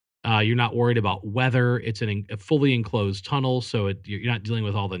 You're not worried about weather. It's a fully enclosed tunnel, so you're not dealing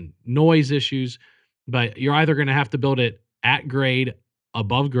with all the noise issues. But you're either going to have to build it at grade,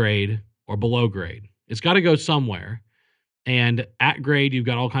 above grade, or below grade. It's got to go somewhere. And at grade, you've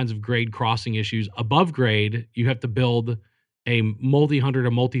got all kinds of grade crossing issues. Above grade, you have to build a multi-hundred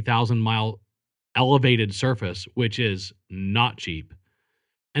or multi-thousand mile elevated surface, which is not cheap.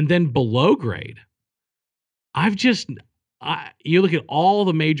 And then below grade, you look at all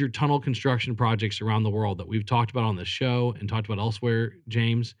the major tunnel construction projects around the world that we've talked about on this show and talked about elsewhere,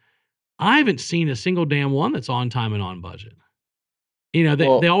 James. I haven't seen a single damn one that's on time and on budget.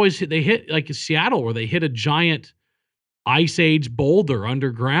 They hit like Seattle, where they hit a giant ice age boulder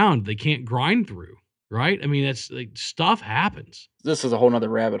underground they can't grind through, right? I mean, that's like, stuff happens. This is a whole nother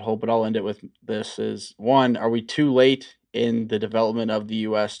rabbit hole, but I'll end it with this: is one, are we too late in the development of the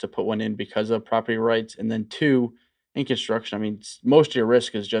U.S. to put one in because of property rights? And then two, in construction, I mean, most of your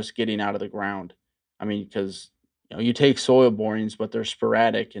risk is just getting out of the ground. I mean, because you take soil borings, but they're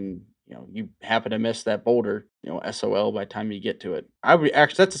sporadic, and you happen to miss that boulder, SOL by the time you get to it. I would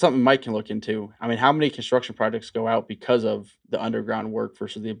actually, that's something Mike can look into. I mean, how many construction projects go out because of the underground work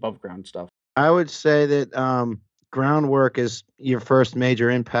versus the above ground stuff? I would say that groundwork is your first major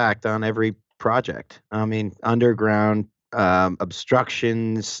impact on every project. I mean, underground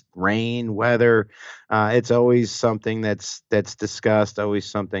obstructions, rain, weather, it's always something that's discussed, always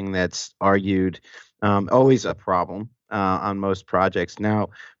something that's argued, always a problem on most projects. Now,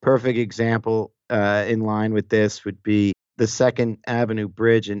 perfect example in line with this would be the Second Avenue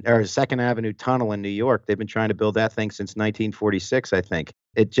Bridge or Second Avenue Tunnel in New York. They've been trying to build that thing since 1946, I think.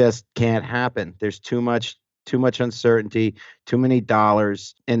 It just can't happen. There's too much uncertainty, too many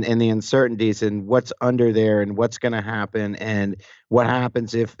dollars, and the uncertainties and what's under there and what's going to happen and what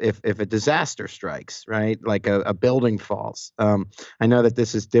happens if a disaster strikes, right? Like a building falls. I know that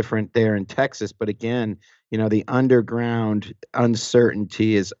this is different there in Texas, but again, the underground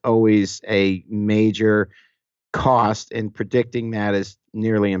uncertainty is always a major cost, and predicting that is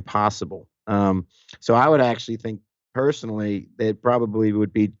nearly impossible. So I would actually think personally that it probably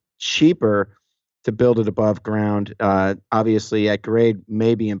would be cheaper to build it above ground. Obviously, at grade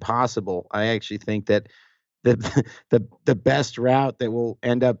may be impossible. I actually think that the best route that will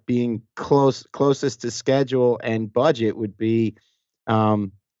end up being closest to schedule and budget would be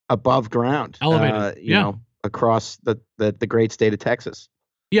above ground, Elevated. Yeah. across the great state of Texas.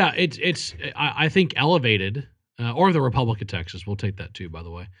 Yeah, I think elevated, or the Republic of Texas. We'll take that too, by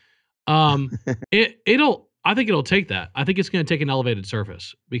the way. I think it'll take that. I think it's going to take an elevated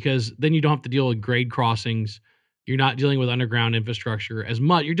surface, because then you don't have to deal with grade crossings. You're not dealing with underground infrastructure as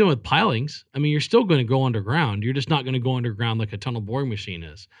much. You're dealing with pilings. I mean, you're still going to go underground. You're just not going to go underground like a tunnel boring machine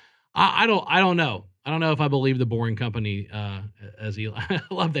is. I don't know. I don't know if I believe the Boring Company, as he, I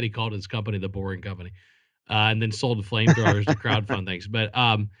love that he called his company the Boring Company, and then sold flamethrowers to crowdfund things. But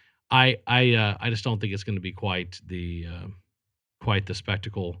I just don't think it's going to be quite the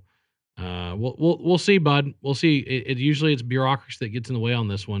spectacle. We'll see, bud. We'll see. It usually it's bureaucracy that gets in the way on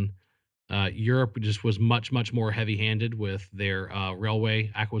this one. Europe just was much more heavy-handed with their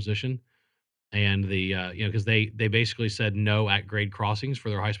railway acquisition, and the because they basically said no at grade crossings for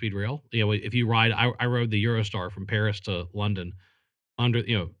their high-speed rail. If you ride, I rode the Eurostar from Paris to London under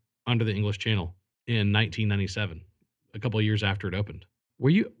the English Channel in 1997, a couple of years after it opened. Were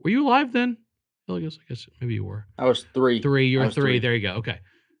you alive then? I guess maybe you were. I was 3. You were 3. There you go. Okay.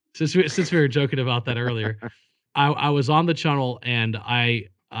 Since we were joking about that earlier, I was on the channel, and I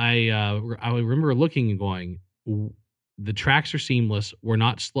remember looking and going, the tracks are seamless. We're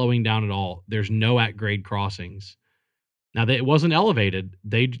not slowing down at all. There's no at grade crossings. Now it wasn't elevated.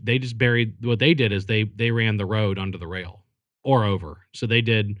 They just buried. What they did is they ran the road under the rail or over. So they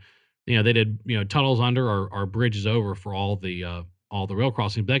did tunnels under or bridges over for all the rail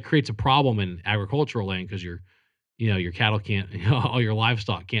crossings. But that creates a problem in agricultural land, because your cattle can't, all your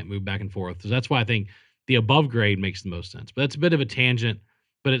livestock can't move back and forth. So that's why I think the above grade makes the most sense. But that's a bit of a tangent,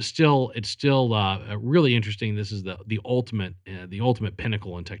 but it's still really interesting. This is the ultimate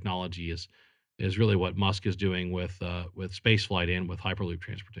pinnacle in technology is really what Musk is doing with space flight and with Hyperloop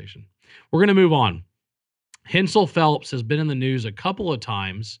transportation. We're going to move on. Hensel Phelps has been in the news a couple of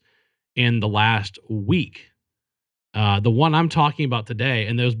times in the last week. The one I'm talking about today,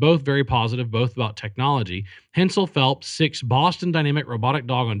 and those both very positive, both about technology. Hensel Phelps, 6 Boston Dynamic robotic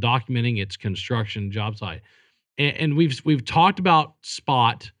dog on documenting its construction job site. And we've talked about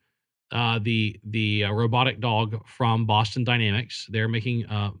Spot, the robotic dog from Boston Dynamics. They're making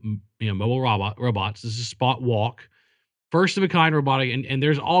mobile robots. This is Spot Walk, first of a kind robotic, and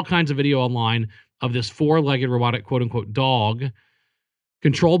there's all kinds of video online of this 4-legged robotic quote unquote dog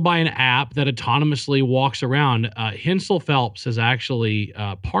controlled by an app that autonomously walks around. Hensel Phelps has actually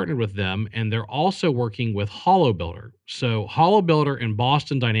partnered with them, and they're also working with HoloBuilder. So HoloBuilder and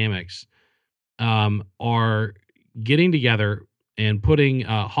Boston Dynamics are getting together and putting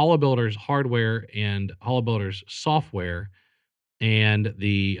HoloBuilder's hardware and HoloBuilder's software, and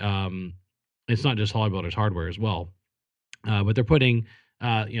it's not just HoloBuilder's hardware as well, but they're putting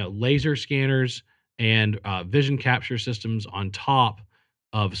laser scanners and vision capture systems on top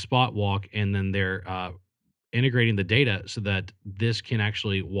of Spot Walk, and then they're integrating the data so that this can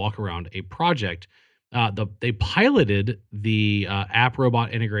actually walk around a project. They piloted the app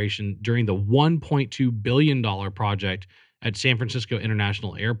robot integration during the $1.2 billion project at San Francisco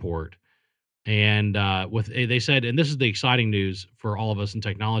International Airport. And they said, and this is the exciting news for all of us in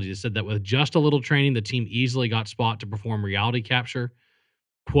technology, they said that with just a little training, the team easily got Spot to perform reality capture.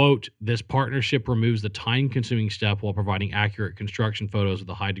 Quote, this partnership removes the time-consuming step while providing accurate construction photos with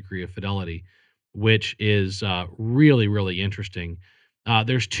a high degree of fidelity, which is really, really interesting.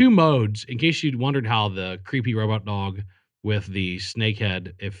 There's 2 modes, in case you'd wondered how the creepy robot dog with the snake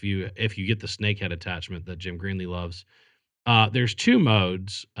head, if you get the snake head attachment that Jim Greenlee loves, there's 2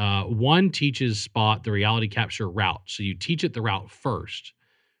 modes. One teaches Spot the reality capture route. So you teach it the route first.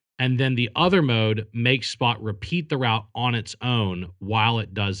 And then the other mode makes Spot repeat the route on its own while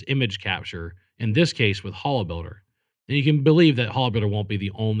it does image capture, in this case with HoloBuilder. And you can believe that HoloBuilder won't be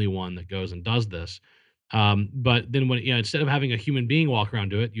the only one that goes and does this. But then when instead of having a human being walk around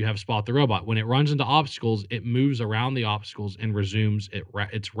to it, you have Spot the robot. When it runs into obstacles, it moves around the obstacles and resumes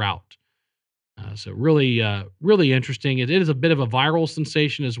its route. So really, really interesting. It is a bit of a viral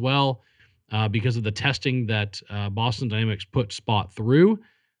sensation as well, because of the testing that Boston Dynamics put Spot through.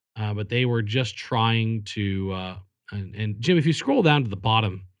 But they were just trying to, and Jim, if you scroll down to the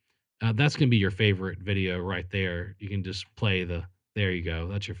bottom, that's going to be your favorite video right there. You can just play there you go.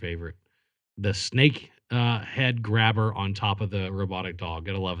 That's your favorite. The snake head grabber on top of the robotic dog.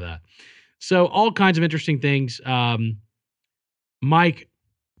 Gotta love that. So all kinds of interesting things. Mike,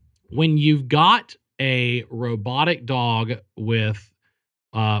 when you've got a robotic dog with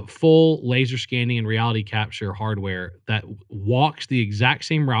full laser scanning and reality capture hardware that walks the exact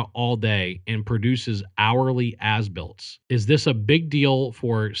same route all day and produces hourly as-builts, is this a big deal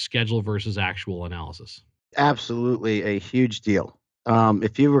for schedule versus actual analysis? Absolutely a huge deal.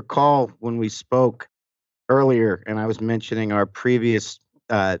 If you recall when we spoke earlier and I was mentioning our previous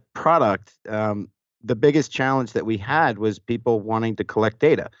product, the biggest challenge that we had was people wanting to collect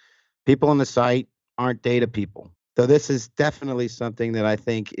data. People on the site aren't data people. So this is definitely something that I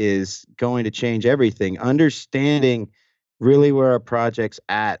think is going to change everything. Understanding really where a project's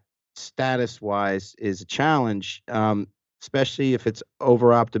at status wise is a challenge, especially if it's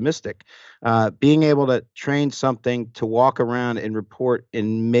over optimistic. Being able to train something to walk around and report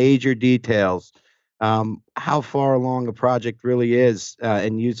in major details how far along a project really is,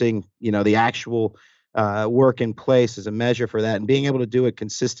 and using the actual work in place as a measure for that, and being able to do it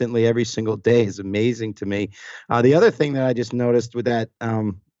consistently every single day is amazing to me. The other thing that I just noticed with that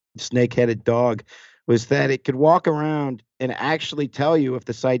snake-headed dog was that it could walk around and actually tell you if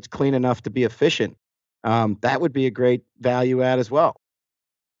the site's clean enough to be efficient. That would be a great value add as well.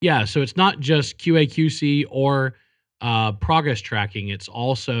 Yeah, so it's not just QA/QC or progress tracking. It's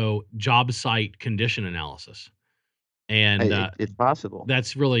also job site condition analysis, and It's possible.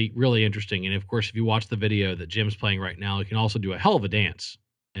 that's really really interesting. And of course, if you watch the video that Jim's playing right now, you can also do a hell of a dance.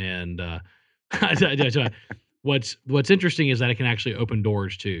 And what's interesting is that it can actually open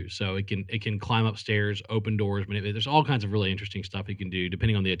doors too. So it can climb upstairs, open doors. I mean, there's all kinds of really interesting stuff you can do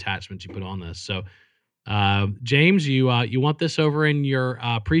depending on the attachments you put on this. So James, you want this over in your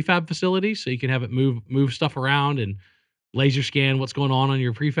prefab facility so you can have it move stuff around and laser scan what's going on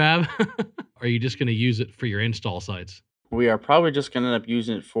your prefab? Or are you just going to use it for your install sites? We are probably just going to end up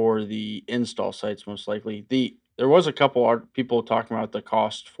using it for the install sites, most likely. There was a couple people talking about the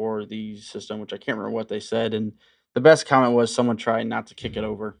cost for the system, which I can't remember what they said, and the best comment was someone trying not to kick it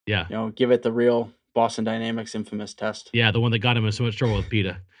over. Yeah. Give it the real Boston Dynamics infamous test. Yeah, the one that got him in so much trouble with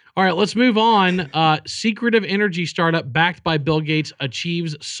PETA. All right, let's move on. Secretive energy startup backed by Bill Gates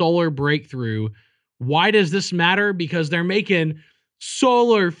achieves solar breakthrough. Why does this matter? Because they're making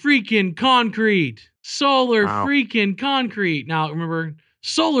solar freaking concrete. Solar Wow. freaking concrete. Now, remember,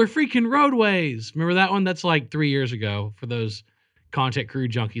 solar freaking roadways. Remember that one? That's like 3 years ago for those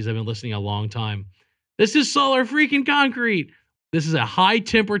ConTechCrew junkies that have been listening a long time. This is solar freaking concrete. This is a high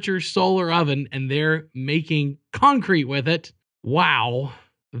temperature solar oven, and they're making concrete with it. Wow.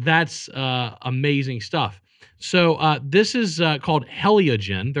 That's amazing stuff. So this is called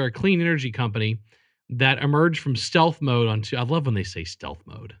Heliogen. They're a clean energy company that emerged from stealth mode onto. I love when they say stealth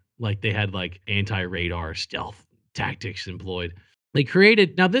mode, like they had like anti-radar stealth tactics employed. They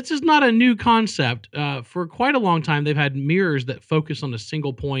created. Now this is not a new concept. For quite a long time, they've had mirrors that focus on a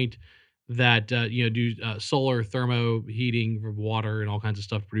single point that do solar thermo heating for water and all kinds of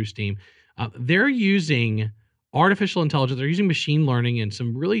stuff to produce steam. They're using artificial intelligence. They're using machine learning and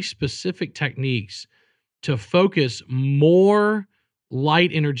some really specific techniques to focus more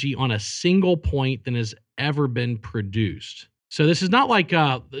light energy on a single point than has ever been produced. So this is not like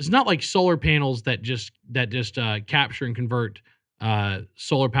it's not like solar panels that just capture and convert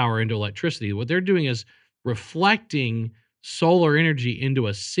solar power into electricity. What they're doing is reflecting solar energy into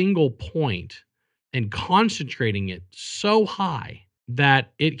a single point and concentrating it so high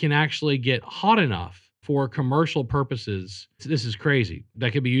that it can actually get hot enough for commercial purposes. This is crazy.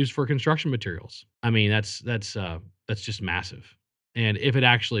 That could be used for construction materials. I mean, that's just massive. And if it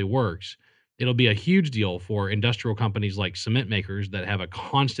actually works, it'll be a huge deal for industrial companies like cement makers that have a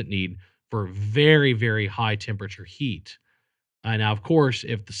constant need for very, very high temperature heat. Now, of course,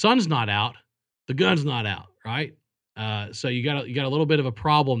 if the sun's not out, the gun's not out, right? So you got a little bit of a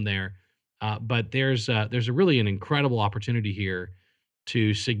problem there, but there's a really an incredible opportunity here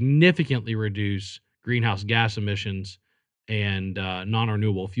to significantly reduce greenhouse gas emissions and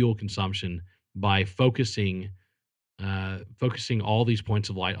non-renewable fuel consumption by focusing all these points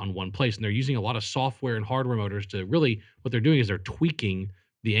of light on one place. And they're using a lot of software and hardware motors to really. What they're doing is they're tweaking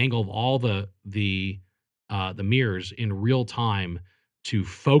the angle of all the mirrors in real time to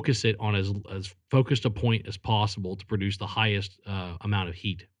focus it on as focused a point as possible to produce the highest amount of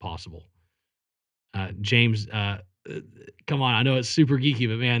heat possible. James, come on, I know it's super geeky,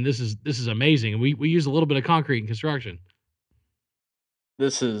 but man, this is amazing. And we use a little bit of concrete in construction.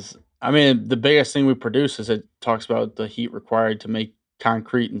 The biggest thing we produce is it talks about the heat required to make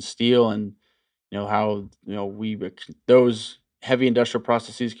concrete and steel, and how those heavy industrial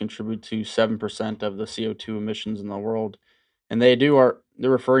processes contribute to 7% of the CO2 emissions in the world. And they're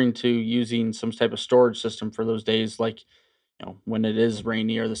referring to using some type of storage system for those days, like when it is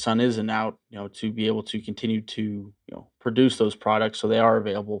rainy or the sun isn't out, to be able to continue to produce those products so they are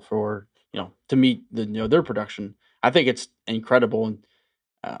available for to meet their production. I think it's incredible, and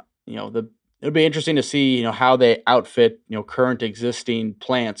it'll be interesting to see how they outfit current existing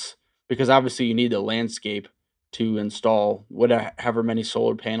plants, because obviously you need the landscape to install whatever many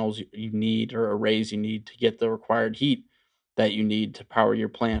solar panels you need or arrays you need to get the required heat that you need to power your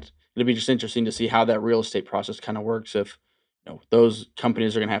plant. It'll be just interesting to see how that real estate process kind of works. If those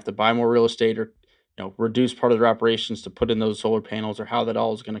companies are going to have to buy more real estate, or reduce part of their operations to put in those solar panels, or how that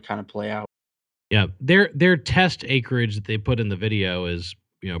all is going to kind of play out. Yeah, their test acreage that they put in the video is,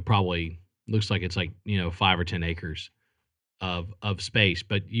 probably looks like it's like 5 or 10 acres of space,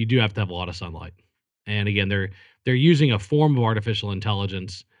 but you do have to have a lot of sunlight. And again, they're using a form of artificial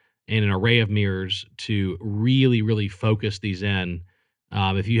intelligence and an array of mirrors to really, really focus these in.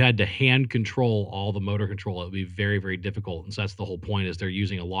 If you had to hand control all the motor control, it would be very, very difficult. And so that's the whole point, is they're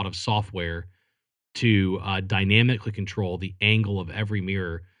using a lot of software to dynamically control the angle of every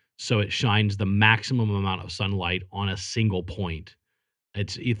mirror so it shines the maximum amount of sunlight on a single point.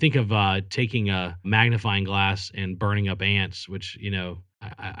 You think of taking a magnifying glass and burning up ants, which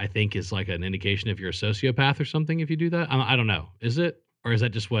I think is like an indication if you're a sociopath or something. If you do that, I don't know. Is it, or is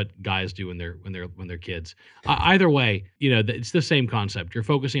that just what guys do when they're kids? Either way, it's the same concept. You're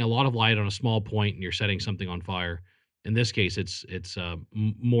focusing a lot of light on a small point and you're setting something on fire. In this case, it's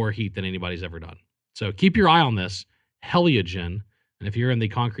more heat than anybody's ever done. So keep your eye on this Heliogen, and if you're in the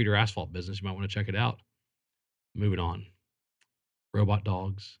concrete or asphalt business, you might want to check it out. Moving on. Robot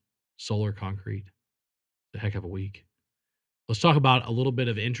dogs, solar concrete. It's a heck of a week. Let's talk about a little bit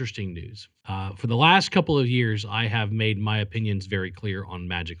of interesting news. For the last couple of years, I have made my opinions very clear on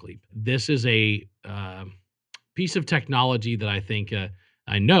Magic Leap. This is a piece of technology that I think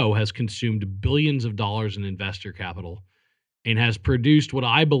I know has consumed billions of dollars in investor capital and has produced what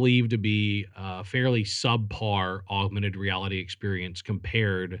I believe to be a fairly subpar augmented reality experience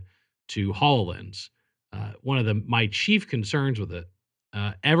compared to HoloLens. One of my chief concerns with it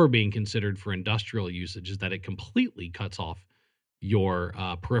ever being considered for industrial usage is that it completely cuts off your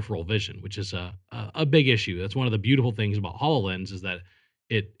peripheral vision, which is a big issue. That's one of the beautiful things about HoloLens, is that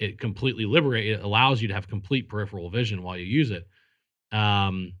it completely it allows you to have complete peripheral vision while you use it.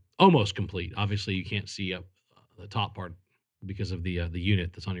 Almost complete. Obviously, you can't see up the top part because of the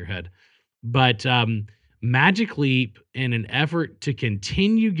unit that's on your head. But Magic Leap, in an effort to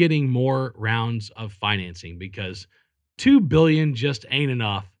continue getting more rounds of financing, because $2 billion just ain't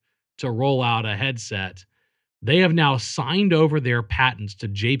enough to roll out a headset, they have now signed over their patents to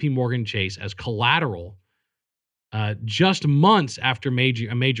JP Morgan Chase as collateral just months after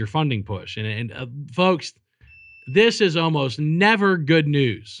a major funding push. And folks, this is almost never good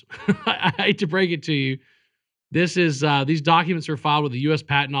news. I hate to break it to you. This is these documents were filed with the U.S.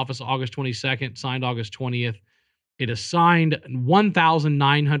 Patent Office August 22nd, signed August 20th. It assigned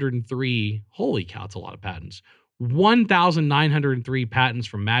 1,903. Holy cow, it's a lot of patents. 1,903 patents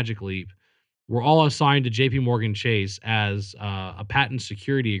from Magic Leap were all assigned to JP Morgan Chase as a patent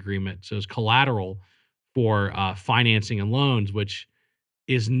security agreement. So it's collateral for financing and loans, which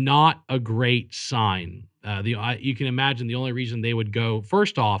is not a great sign. You can imagine the only reason they would go,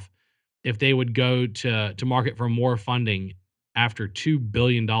 first off, if they would go to market for more funding after $2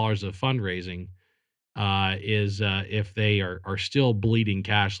 billion of fundraising, is if they are still bleeding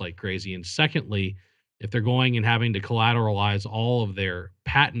cash like crazy. And secondly, if they're going and having to collateralize all of their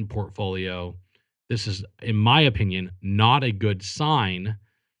patent portfolio, this is, in my opinion, not a good sign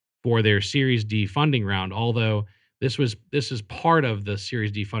for their Series D funding round. Although this is part of the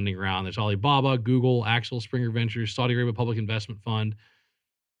Series D funding round. There's Alibaba, Google, Axel Springer Ventures, Saudi Arabia Public Investment Fund.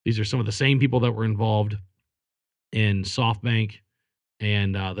 These are some of the same people that were involved in SoftBank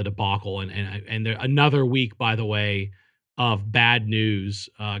and the debacle. And there, another week, by the way, of bad news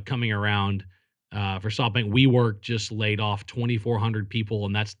coming around for SoftBank. WeWork just laid off 2,400 people,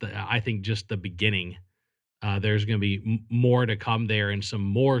 and that's I think just the beginning. There's going to be more to come there, and some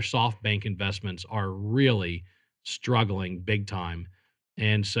more SoftBank investments are really struggling big time.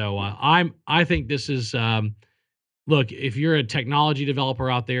 And so I think this is look, if you're a technology developer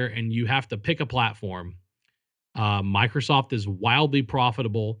out there and you have to pick a platform, Microsoft is wildly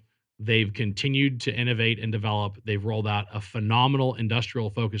profitable. They've continued to innovate and develop. They've rolled out a phenomenal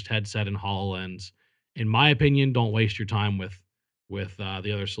industrial-focused headset in HoloLens. In my opinion, don't waste your time with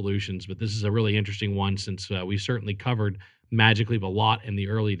the other solutions. But this is a really interesting one, since we certainly covered Magic Leap a lot in the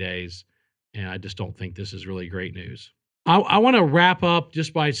early days, and I just don't think this is really great news. I want to wrap up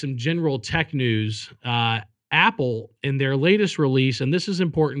just by some general tech news. Apple, in their latest release, and this is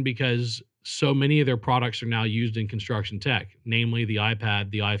important because so many of their products are now used in construction tech, namely the iPad,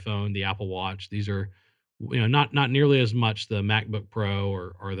 the iPhone, the Apple Watch. These are, not nearly as much the MacBook Pro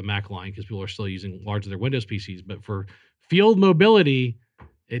or the Mac line, because people are still using largely their Windows PCs. But for field mobility,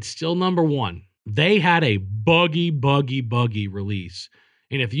 it's still number one. They had a buggy release.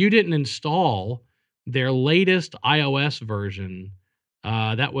 And if you didn't install their latest iOS version,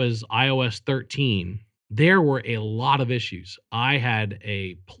 that was iOS 13, there were a lot of issues. I had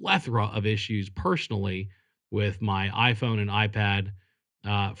a plethora of issues personally with my iPhone and iPad,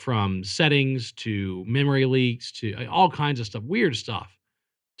 from settings to memory leaks to all kinds of stuff, weird stuff,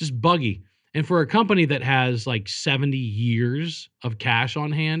 just buggy. And for a company that has like 70 years of cash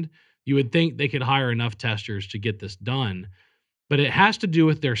on hand, you would think they could hire enough testers to get this done. But it has to do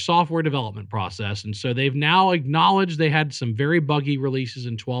with their software development process. And so they've now acknowledged they had some very buggy releases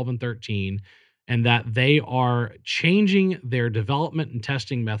in 12 and 13, and that they are changing their development and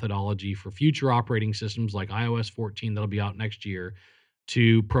testing methodology for future operating systems like iOS 14 that'll be out next year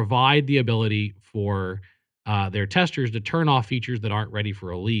to provide the ability for their testers to turn off features that aren't ready for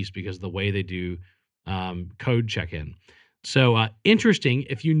release because of the way they do code check-in. So interesting.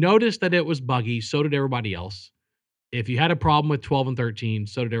 If you noticed that it was buggy, so did everybody else. If you had a problem with 12 and 13,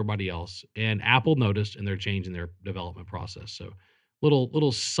 so did everybody else. And Apple noticed, and they're changing their development process. So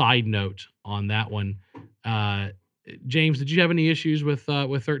little side note on that one. James, did you have any issues with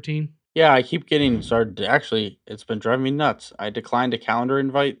 13? Yeah, I keep getting started. Actually, it's been driving me nuts. I declined a calendar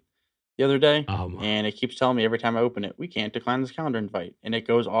invite the other day, and it keeps telling me every time I open it, we can't decline this calendar invite, and it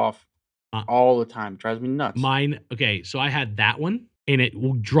goes off all the time. It drives me nuts. Okay, so I had that one, and it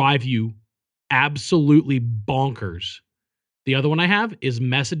will drive you absolutely bonkers. The other one I have is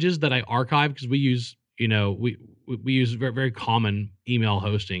messages that I archive because we use, we use very, very common email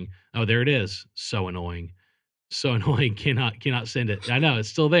hosting. Oh, there it is. So annoying. So annoying. Cannot send it. I know it's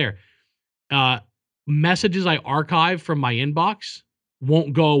still there. Messages I archive from my inbox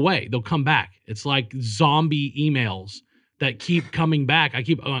won't go away. They'll come back. It's like zombie emails that keep coming back. I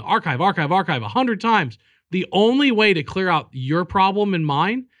keep archive 100 times. The only way to clear out your problem and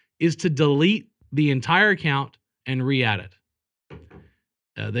mine is to delete the entire account and re-add it.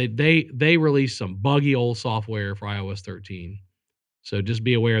 They released some buggy old software for iOS 13, so just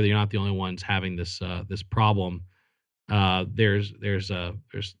be aware that you're not the only ones having this problem.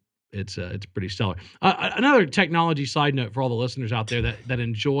 It's pretty stellar. Another technology side note for all the listeners out there that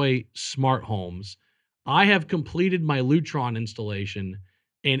enjoy smart homes. I have completed my Lutron installation,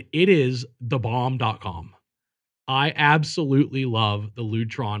 and it is thebomb.com. I absolutely love the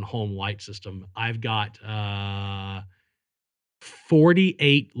Lutron home light system. I've got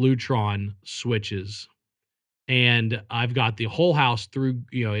 48 Lutron switches, and I've got the whole house through,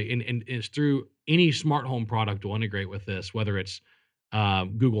 and it's through any smart home product will integrate with this, whether it's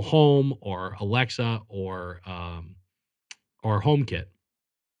Google Home or Alexa or HomeKit.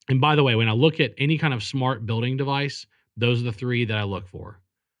 And by the way, when I look at any kind of smart building device, those are the three that I look for: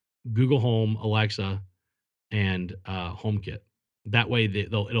 Google Home, Alexa, and HomeKit. That way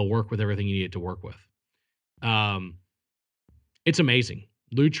it'll work with everything you need it to work with. It's amazing.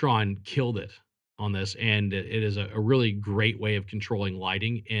 Lutron killed it on this, and it is a really great way of controlling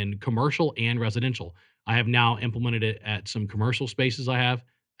lighting in commercial and residential. I have now implemented it at some commercial spaces I have,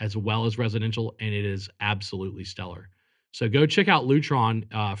 as well as residential, and it is absolutely stellar. So go check out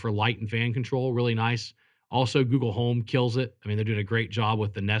Lutron for light and fan control. Really nice. Also, Google Home kills it. I mean, they're doing a great job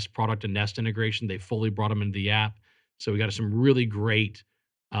with the Nest product and Nest integration. They fully brought them into the app. So we got some really great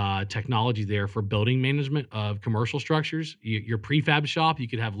technology there for building management of commercial structures. Your prefab shop, you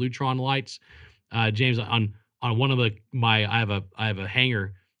could have Lutron lights. James, on one of I have a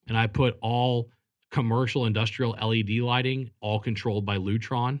hanger, and I put all commercial industrial LED lighting, all controlled by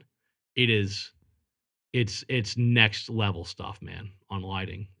Lutron. It's next level stuff, man, on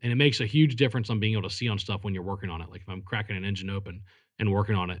lighting. And it makes a huge difference on being able to see on stuff when you're working on it. Like if I'm cracking an engine open and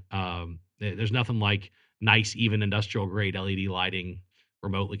working on it, there's nothing like nice, even industrial grade LED lighting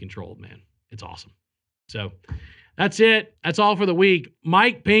remotely controlled, man. It's awesome. So that's it. That's all for the week.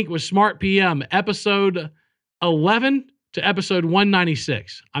 Mike Pink with SmartPM, episode 11 to episode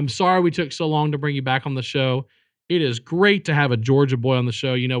 196. I'm sorry we took so long to bring you back on the show. It is great to have a Georgia boy on the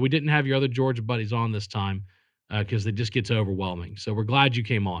show. We didn't have your other Georgia buddies on this time because it just gets overwhelming. So we're glad you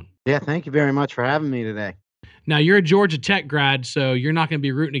came on. Yeah, thank you very much for having me today. Now, you're a Georgia Tech grad, so you're not going to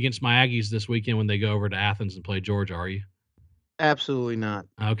be rooting against my Aggies this weekend when they go over to Athens and play Georgia, are you? Absolutely not.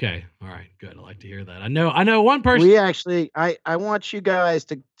 Okay. All right. Good. I like to hear that. I know one person. We actually, I want you guys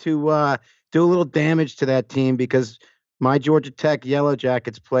to do a little damage to that team because my Georgia Tech Yellow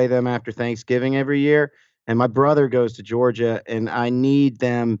Jackets play them after Thanksgiving every year. And my brother goes to Georgia, and I need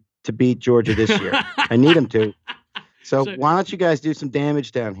them to beat Georgia this year. I need them to. So why don't you guys do some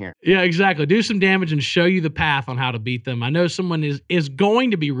damage down here? Yeah, exactly. Do some damage and show you the path on how to beat them. I know someone is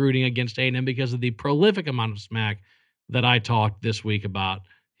going to be rooting against A&M because of the prolific amount of smack that I talked this week about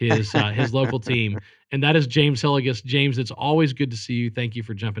his local team, and that is James Hilligus. James, it's always good to see you. Thank you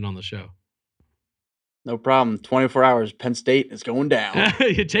for jumping on the show. No problem. 24 hours. Penn State is going down.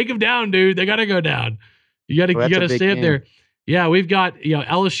 You take them down, dude. They got to go down. You got Well, that's to a big stay up game. there. Yeah, we've got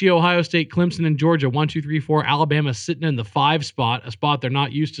LSU, Ohio State, Clemson, and Georgia 1, 2, 3, 4. Alabama sitting in the 5 spot, a spot they're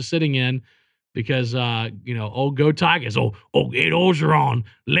not used to sitting in because old Go Tigers. Oh, Ed Orgeron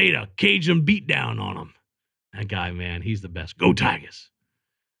laid a Cajun beat down on them. That guy, man, he's the best. Go Tigers.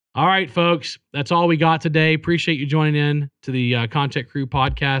 All right, folks, that's all we got today. Appreciate you joining in to the ConTechCrew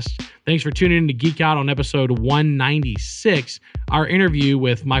podcast. Thanks for tuning in to Geek Out on episode 196, our interview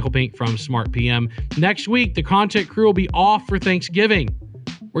with Michael Pink from SmartPM. Next week, the ConTechCrew will be off for Thanksgiving.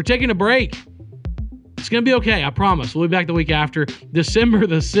 We're taking a break. It's going to be okay, I promise. We'll be back the week after, December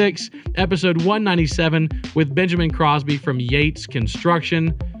the 6th, episode 197 with Benjamin Crosby from Yates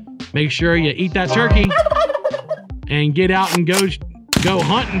Construction. Make sure you eat that turkey and get out and go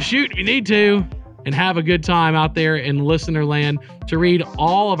hunt and shoot if you need to, and have a good time out there in listener land. To read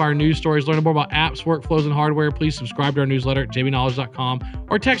all of our news stories, learn more about apps, workflows, and hardware, please subscribe to our newsletter at jbknowledge.com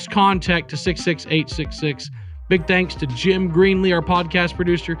or text ConTech to 66866. Big thanks to Jim Greenlee, our podcast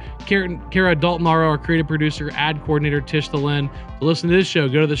producer, Kara Dalton-Aro, our creative producer, ad coordinator, Tish Thelin. To listen to this show,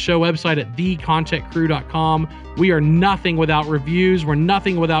 go to the show website at thecontechcrew.com. We are nothing without reviews. We're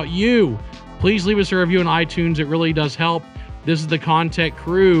nothing without you. Please leave us a review on iTunes. It really does help. This is the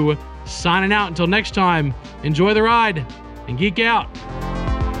ConTechCrew signing out. Until next time, enjoy the ride and geek out.